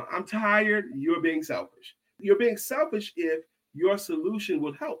 I'm tired. You're being selfish. You're being selfish if your solution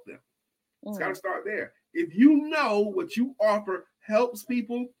will help them. It's got to start there. If you know what you offer helps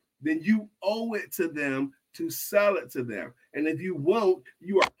people, then you owe it to them to sell it to them. And if you won't,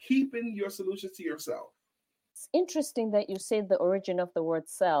 you are keeping your solutions to yourself. It's interesting that you said the origin of the word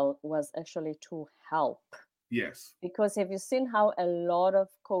sell was actually to help. Yes. Because have you seen how a lot of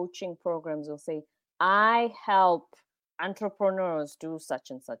coaching programs will say, I help entrepreneurs do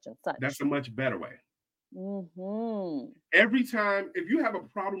such and such and such? That's a much better way. Mm-hmm. Every time, if you have a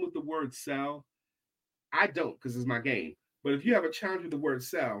problem with the word sell, I don't, because it's my game. But if you have a challenge with the word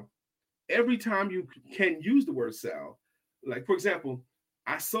sell, every time you can use the word sell, like for example,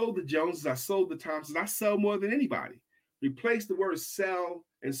 I sold the Joneses, I sold the Thompsons, I sell more than anybody. Replace the word sell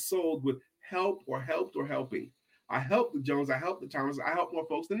and sold with help or helped or helping. I help the Jones, I help the Thompsons, I help more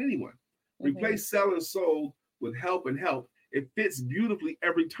folks than anyone. Replace sell and sold with help and help. It fits beautifully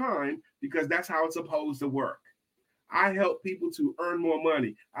every time because that's how it's supposed to work. I help people to earn more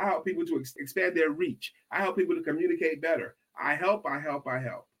money. I help people to expand their reach. I help people to communicate better. I help, I help, I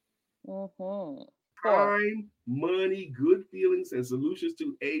help. Mm-hmm. Time, money, good feelings, and solutions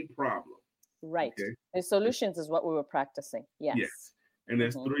to a problem. Right. Okay. The solutions is what we were practicing. Yes. Yes. And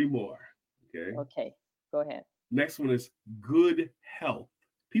there's three more. Okay. Okay. Go ahead. Next one is good health.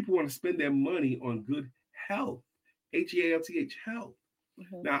 People want to spend their money on good health. Health, health.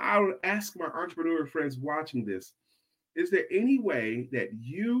 Now, I would ask my entrepreneur friends watching this, is there any way that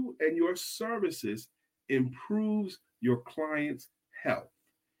you and your services improves your client's health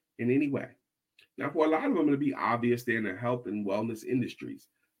in any way? Now, for a lot of them, it'll be obvious they're in the health and wellness industries.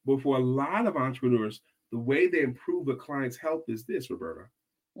 But for a lot of entrepreneurs, the way they improve a client's health is this, Roberta.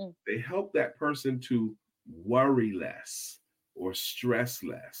 They help that person to worry less or stress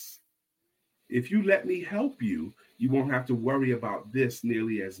less. If you let me help you, you won't have to worry about this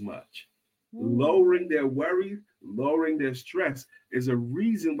nearly as much. Lowering their worry, lowering their stress is a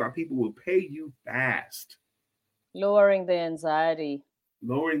reason why people will pay you fast. Lowering the anxiety.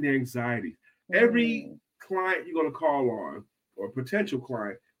 Lowering their anxiety. Every client you're going to call on or potential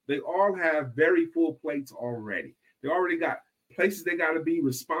client, they all have very full plates already. They already got places they got to be,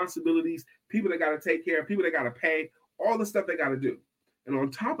 responsibilities, people they got to take care of, people they got to pay, all the stuff they got to do. And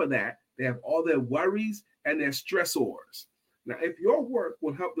on top of that, they have all their worries and their stressors. Now, if your work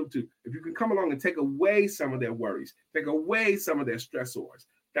will help them to, if you can come along and take away some of their worries, take away some of their stressors,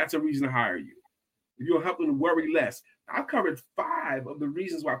 that's a reason to hire you. If you'll help them to worry less. I've covered 5 of the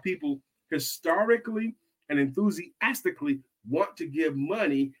reasons why people historically and enthusiastically want to give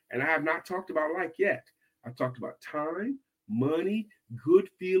money, and I have not talked about like yet. I've talked about time, money, good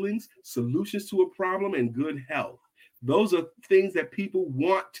feelings, solutions to a problem, and good health. Those are things that people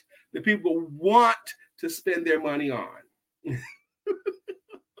want to spend their money on.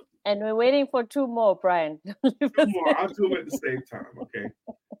 And we're waiting for 2 more, Brian. 2 more. I'll do them at the same time, okay?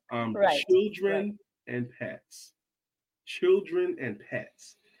 Right. Children and pets. Children and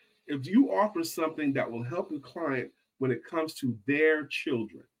pets. If you offer something that will help the client when it comes to their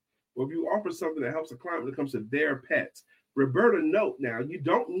children, or if you offer something that helps the client when it comes to their pets, Roberta, note now, you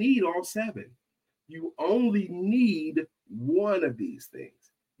don't need all 7. You only need one of these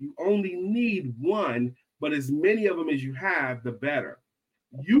things. You only need one, but as many of them as you have, the better.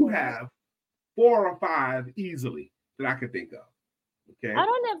 You have 4 or 5 easily that I can think of. Okay. I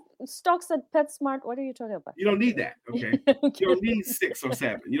don't have stocks at PetSmart. What are you talking about? You don't need that. Okay. You don't need 6 or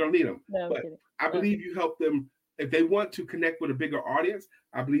 7. You don't need them. No, but I believe you help them if they want to connect with a bigger audience.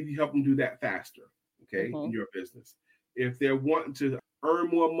 I believe you help them do that faster. Okay, in your business. If they're wanting to earn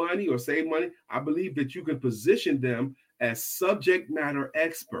more money or save money, I believe that you can position them as subject matter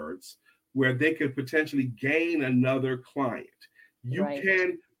experts where they could potentially gain another client. You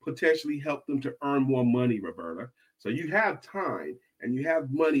can potentially help them to earn more money, Roberta. So you have time and you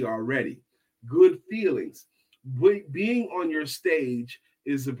have money already. Good feelings. Being on your stage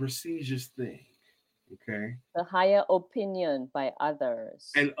is a prestigious thing. Okay. The higher opinion by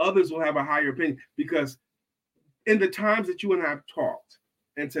others. And others will have a higher opinion because in the times that you and I have talked,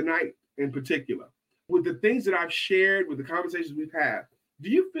 and tonight in particular, with the things that I've shared, with the conversations we've had, do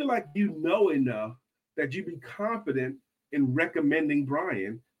you feel like you know enough that you be confident in recommending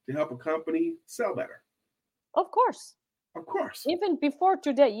Brian to help a company sell better? Of course. Of course. Even before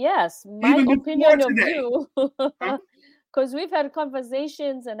today, yes. My opinion of you. Because we've had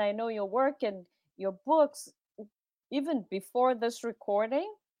conversations and I know your work and your books, even before this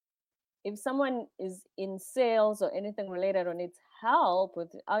recording. If someone is in sales or anything related or needs help with,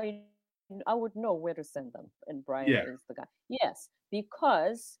 I would know where to send them. And Brian is the guy. Yes,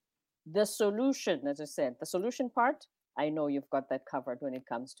 because the solution, as I said, the solution part, I know you've got that covered when it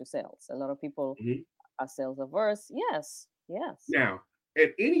comes to sales. A lot of people are sales averse. Yes. Now,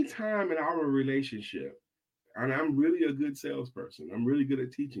 at any time in our relationship, and I'm really a good salesperson, I'm really good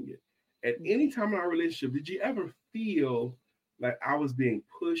at teaching it. At any time in our relationship, did you ever feel like I was being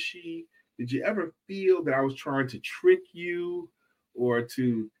pushy? Did you ever feel that I was trying to trick you or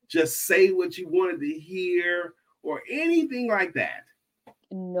to just say what you wanted to hear or anything like that?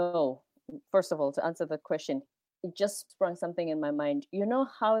 No. First of all, to answer that question, it just sprung something in my mind. You know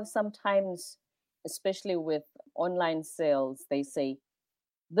how sometimes, especially with online sales, they say,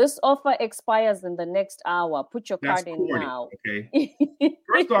 this offer expires in the next hour. Put your That's card in corny. now. Okay.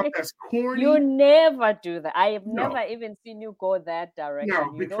 First off, that's corny. You never do that. I have No. never even seen you go that direction.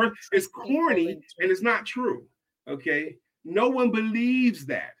 No, You because don't it's trick people corny into- and it's not true. Okay. No one believes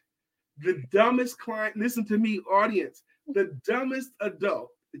that. The dumbest client, listen to me, audience, the dumbest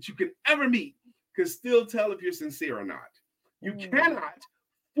adult that you can ever meet can still tell if you're sincere or not. You cannot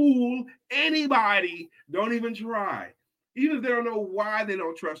fool anybody. Don't even try. Even if they don't know why they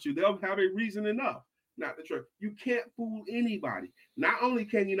don't trust you, they'll have a reason enough not to trust. You can't fool anybody. Not only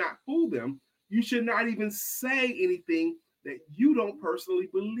can you not fool them, you should not even say anything that you don't personally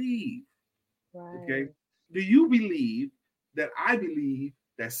believe. Right. Okay. Do you believe that I believe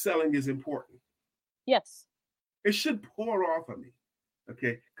that selling is important? Yes. It should pour off of me.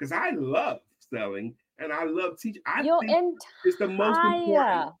 Okay. Because I love selling and I love teaching. I think it's the most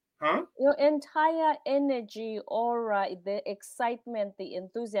important. Huh? Your entire energy, aura, the excitement, the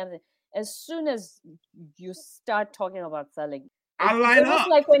enthusiasm, as soon as you start talking about selling, I light almost up.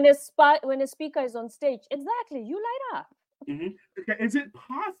 like when a speaker is on stage. Exactly. You light up. Okay. Is it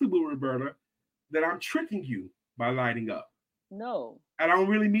possible, Roberta, that I'm tricking you by lighting up? No. I don't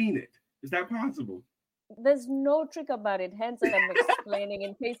really mean it. Is that possible? There's no trick about it. Hence, I'm explaining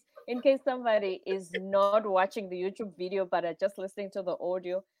in case somebody is not watching the YouTube video but are just listening to the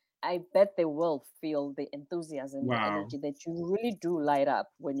audio. I bet they will feel the enthusiasm, the energy that you really do light up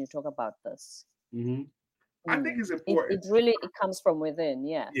when you talk about this. I think it's important. It comes from within,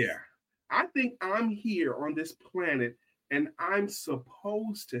 yes. Yeah. I think I'm here on this planet and I'm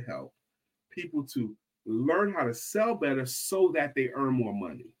supposed to help people to learn how to sell better so that they earn more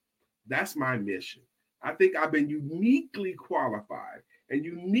money. That's my mission. I think I've been uniquely qualified and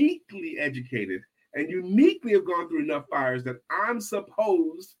uniquely educated and uniquely have gone through enough fires that I'm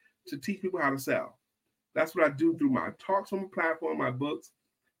supposed to teach people how to sell. That's what I do through my talks on the platform, my books.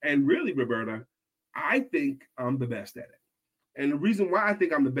 And really, Roberta, I think I'm the best at it. And the reason why I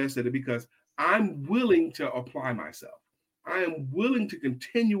think I'm the best at it because I'm willing to apply myself. I am willing to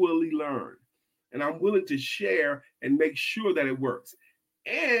continually learn. And I'm willing to share and make sure that it works.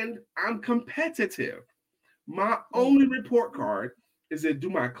 And I'm competitive. My only report card is that do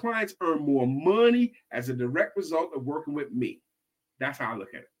my clients earn more money as a direct result of working with me? That's how I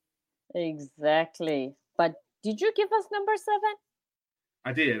look at it. Exactly. But did you give us number 7?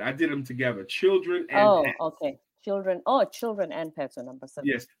 I did. I did them together. Children and pets. Okay. Children and pets are number 7.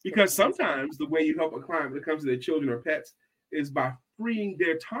 Yes, because sometimes the way you help a client when it comes to their children or pets is by freeing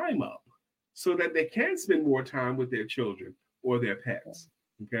their time up so that they can spend more time with their children or their pets.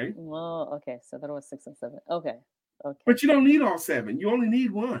 Okay. Oh, okay. So that was 6 and 7. Okay. But you don't need all 7. You only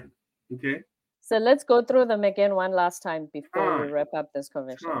need 1. Okay. So let's go through them again one last time before we wrap up this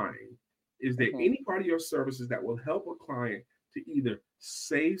conversation. Is there any part of your services that will help a client to either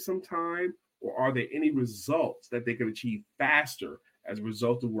save some time, or are there any results that they can achieve faster as a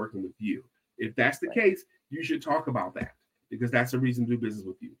result of working with you? If that's the case, you should talk about that because that's a reason to do business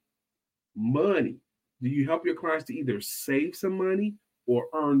with you. Money. Do you help your clients to either save some money or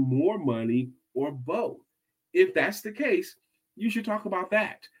earn more money or both? If that's the case, you should talk about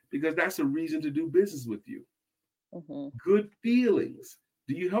that because that's a reason to do business with you. Good feelings.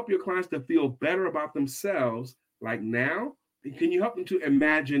 Do you help your clients to feel better about themselves like now? Can you help them to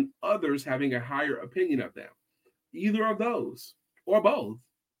imagine others having a higher opinion of them? Either of those or both.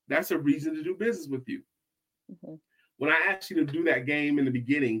 That's a reason to do business with you. When I asked you to do that game in the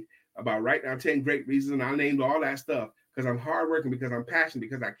beginning about write down 10 great reasons, and I named all that stuff because I'm hardworking, because I'm passionate,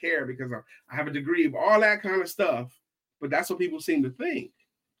 because I care, because I have a degree of all that kind of stuff. But that's what people seem to think.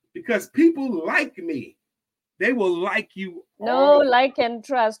 Because people like me. They will like you. Like and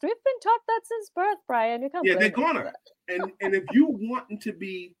trust. We've been taught that since birth, Brian. You can't they're gonna. And if you want to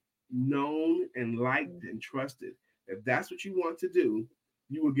be known and liked and trusted, if that's what you want to do,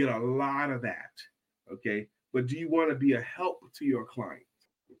 you will get a lot of that. Okay. But do you want to be a help to your client?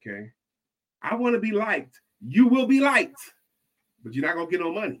 Okay. I want to be liked. You will be liked, but you're not gonna get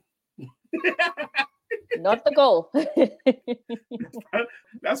no money. Not the goal.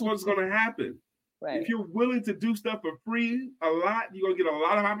 That's what's gonna happen. Right. If you're willing to do stuff for free a lot, you're going to get a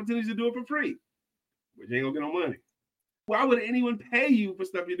lot of opportunities to do it for free, but you ain't going to get no money. Why would anyone pay you for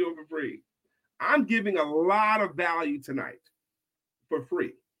stuff you're doing for free? I'm giving a lot of value tonight for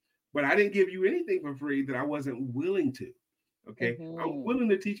free. but I didn't give you anything for free that I wasn't willing to. Okay. I'm Mm-hmm. willing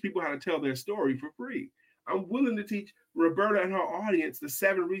to teach people how to tell their story for free. I'm willing to teach Roberta and her audience the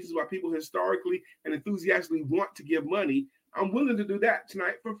 7 reasons why people historically and enthusiastically want to give money. I'm willing to do that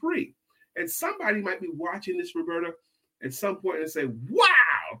tonight for free. And somebody might be watching this, Roberta, at some point and say,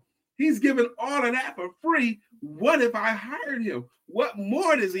 wow, he's giving all of that for free. What if I hired him? What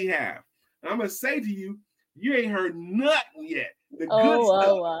more does he have? And I'm going to say to you, you ain't heard nothing yet. The good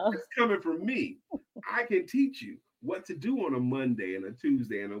stuff is coming from me. I can teach you what to do on a Monday and a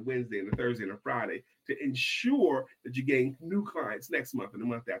Tuesday and a Wednesday and a Thursday and a Friday to ensure that you gain new clients next month and the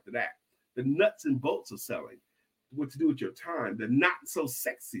month after that. The nuts and bolts of selling, what to do with your time, the not so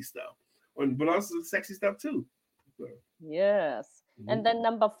sexy stuff, but also the sexy stuff too. So, yes. And then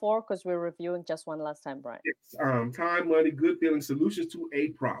number 4, because we're reviewing just one last time, Brian. It's time, money, good feelings, solutions to a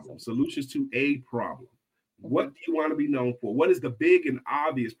problem. Solutions to a problem. What do you want to be known for? What is the big and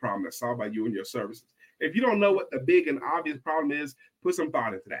obvious problem that's solved by you and your services? If you don't know what the big and obvious problem is, put some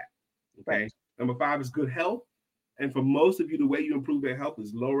thought into that. Okay. Right. Number 5 is good health. And for most of you, the way you improve their health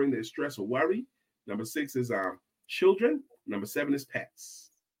is lowering their stress or worry. Number 6 is children. Number 7 is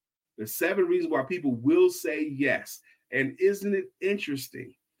pets. The 7 reasons why people will say yes. And isn't it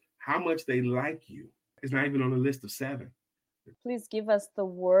interesting how much they like you? It's not even on the list of 7. Please give us the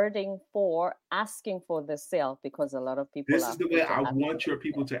wording for asking for the sale, because a lot of people. This is the way I want your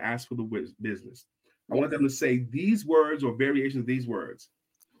people to ask for the business. I want them to say these words or variations of these words.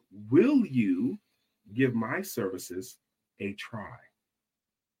 Will you give my services a try?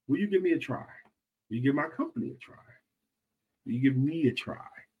 Will you give me a try? Will you give my company a try? Will you give me a try?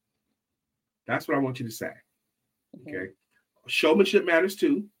 That's what I want you to say. Okay. Showmanship matters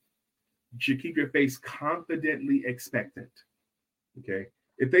too. You should keep your face confidently expectant. Okay.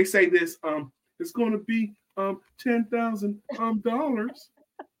 If they say this, it's going to be $10,000.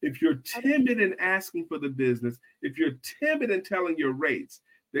 If you're timid in asking for the business, if you're timid in telling your rates,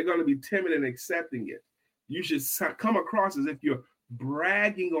 they're going to be timid in accepting it. You should come across as if you're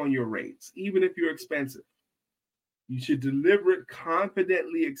bragging on your rates, even if you're expensive. You should deliver it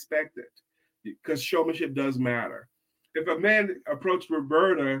confidently expectant, because showmanship does matter. If a man approached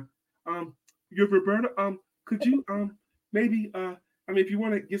Roberta, you're Roberta, could you maybe if you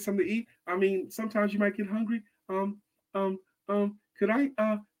want to get something to eat, sometimes you might get hungry. Could I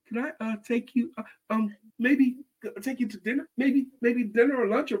take you maybe take you to dinner? Maybe dinner or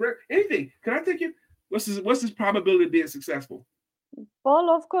lunch or anything. Can I take you? What's this probability of being successful? Full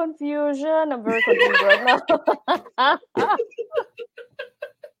of confusion. I'm very confused right now.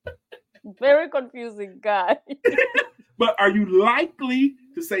 Very confusing guy. But are you likely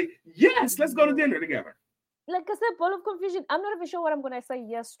to say, yes, let's go to dinner together? Like I said, full of confusion. I'm not even sure what I'm going to say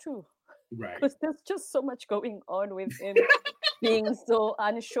yes to. Right. Because there's just so much going on with him being so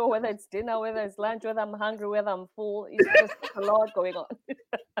unsure whether it's dinner, whether it's lunch, whether I'm hungry, whether I'm full. It's just a lot going on.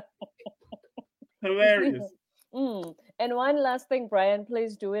 Hilarious. And one last thing, Brian,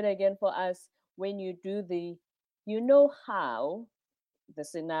 please do it again for us when you do the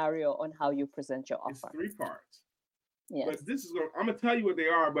scenario on how you present your offer. It's 3 parts. Yes. But I'm going to tell you what they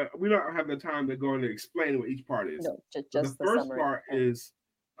are, but we don't have the time to go into explain what each part is. No, just the first summary. part is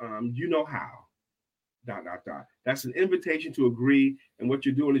how. ... That's an invitation to agree. And what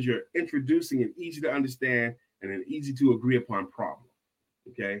you're doing is you're introducing an easy to understand and an easy to agree upon problem.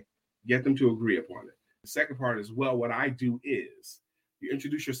 Okay. Get them to agree upon it. The second part is, what I do is you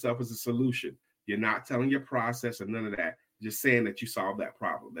introduce yourself as a solution. You're not telling your process or none of that. Just saying that you solve that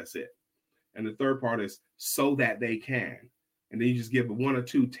problem. That's it. And the third part is so that they can. And then you just give 1 or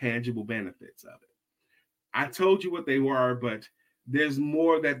 2 tangible benefits of it. I told you what they were, but there's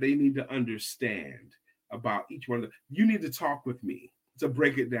more that they need to understand about each one. You need to talk with me to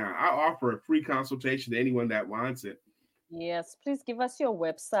break it down. I offer a free consultation to anyone that wants it. Yes, please give us your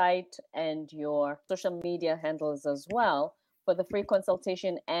website and your social media handles as well for the free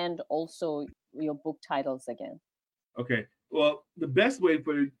consultation, and also your book titles again. Okay. Well, the best way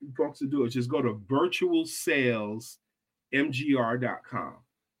for folks to do it is just go to virtualsalesmgr.com.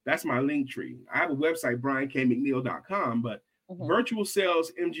 That's my link tree. I have a website, briankmcneil.com, but Virtual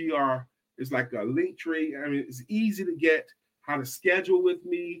Sales MGR is like a link tree. It's easy to get how to schedule with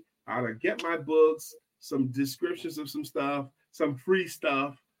me, how to get my books, some descriptions of some stuff, some free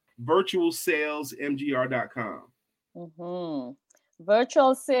stuff. virtualsalesmgr.com.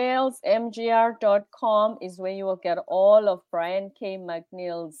 Virtualsalesmgr.com is where you will get all of Brian K.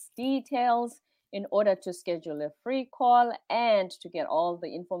 McNeill's details in order to schedule a free call and to get all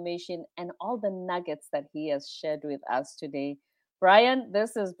the information and all the nuggets that he has shared with us today. Brian,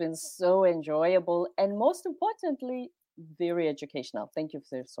 this has been so enjoyable. And most importantly, very educational. Thank you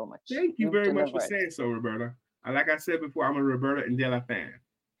so much. Thank you You've very much for delivered. saying so, Roberta. Like I said before, I'm a Roberta and Della fan.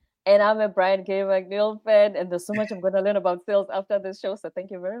 And I'm a Brian K. McNeill fan, and there's so much I'm going to learn about sales after this show. So thank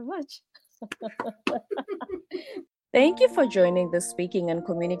you very much. Thank you for joining the Speaking and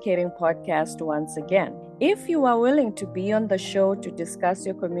Communicating podcast once again. If you are willing to be on the show to discuss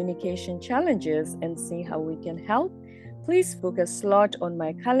your communication challenges and see how we can help, please book a slot on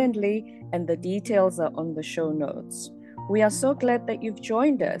my Calendly, and the details are on the show notes. We are so glad that you've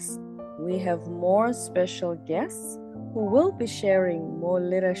joined us. We have more special guests who will be sharing more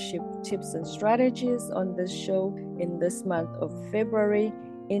leadership tips and strategies on this show in this month of February,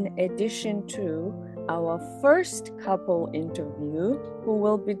 in addition to our first couple interview, who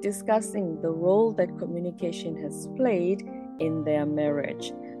will be discussing the role that communication has played in their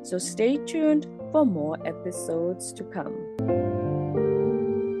marriage. So stay tuned for more episodes to come.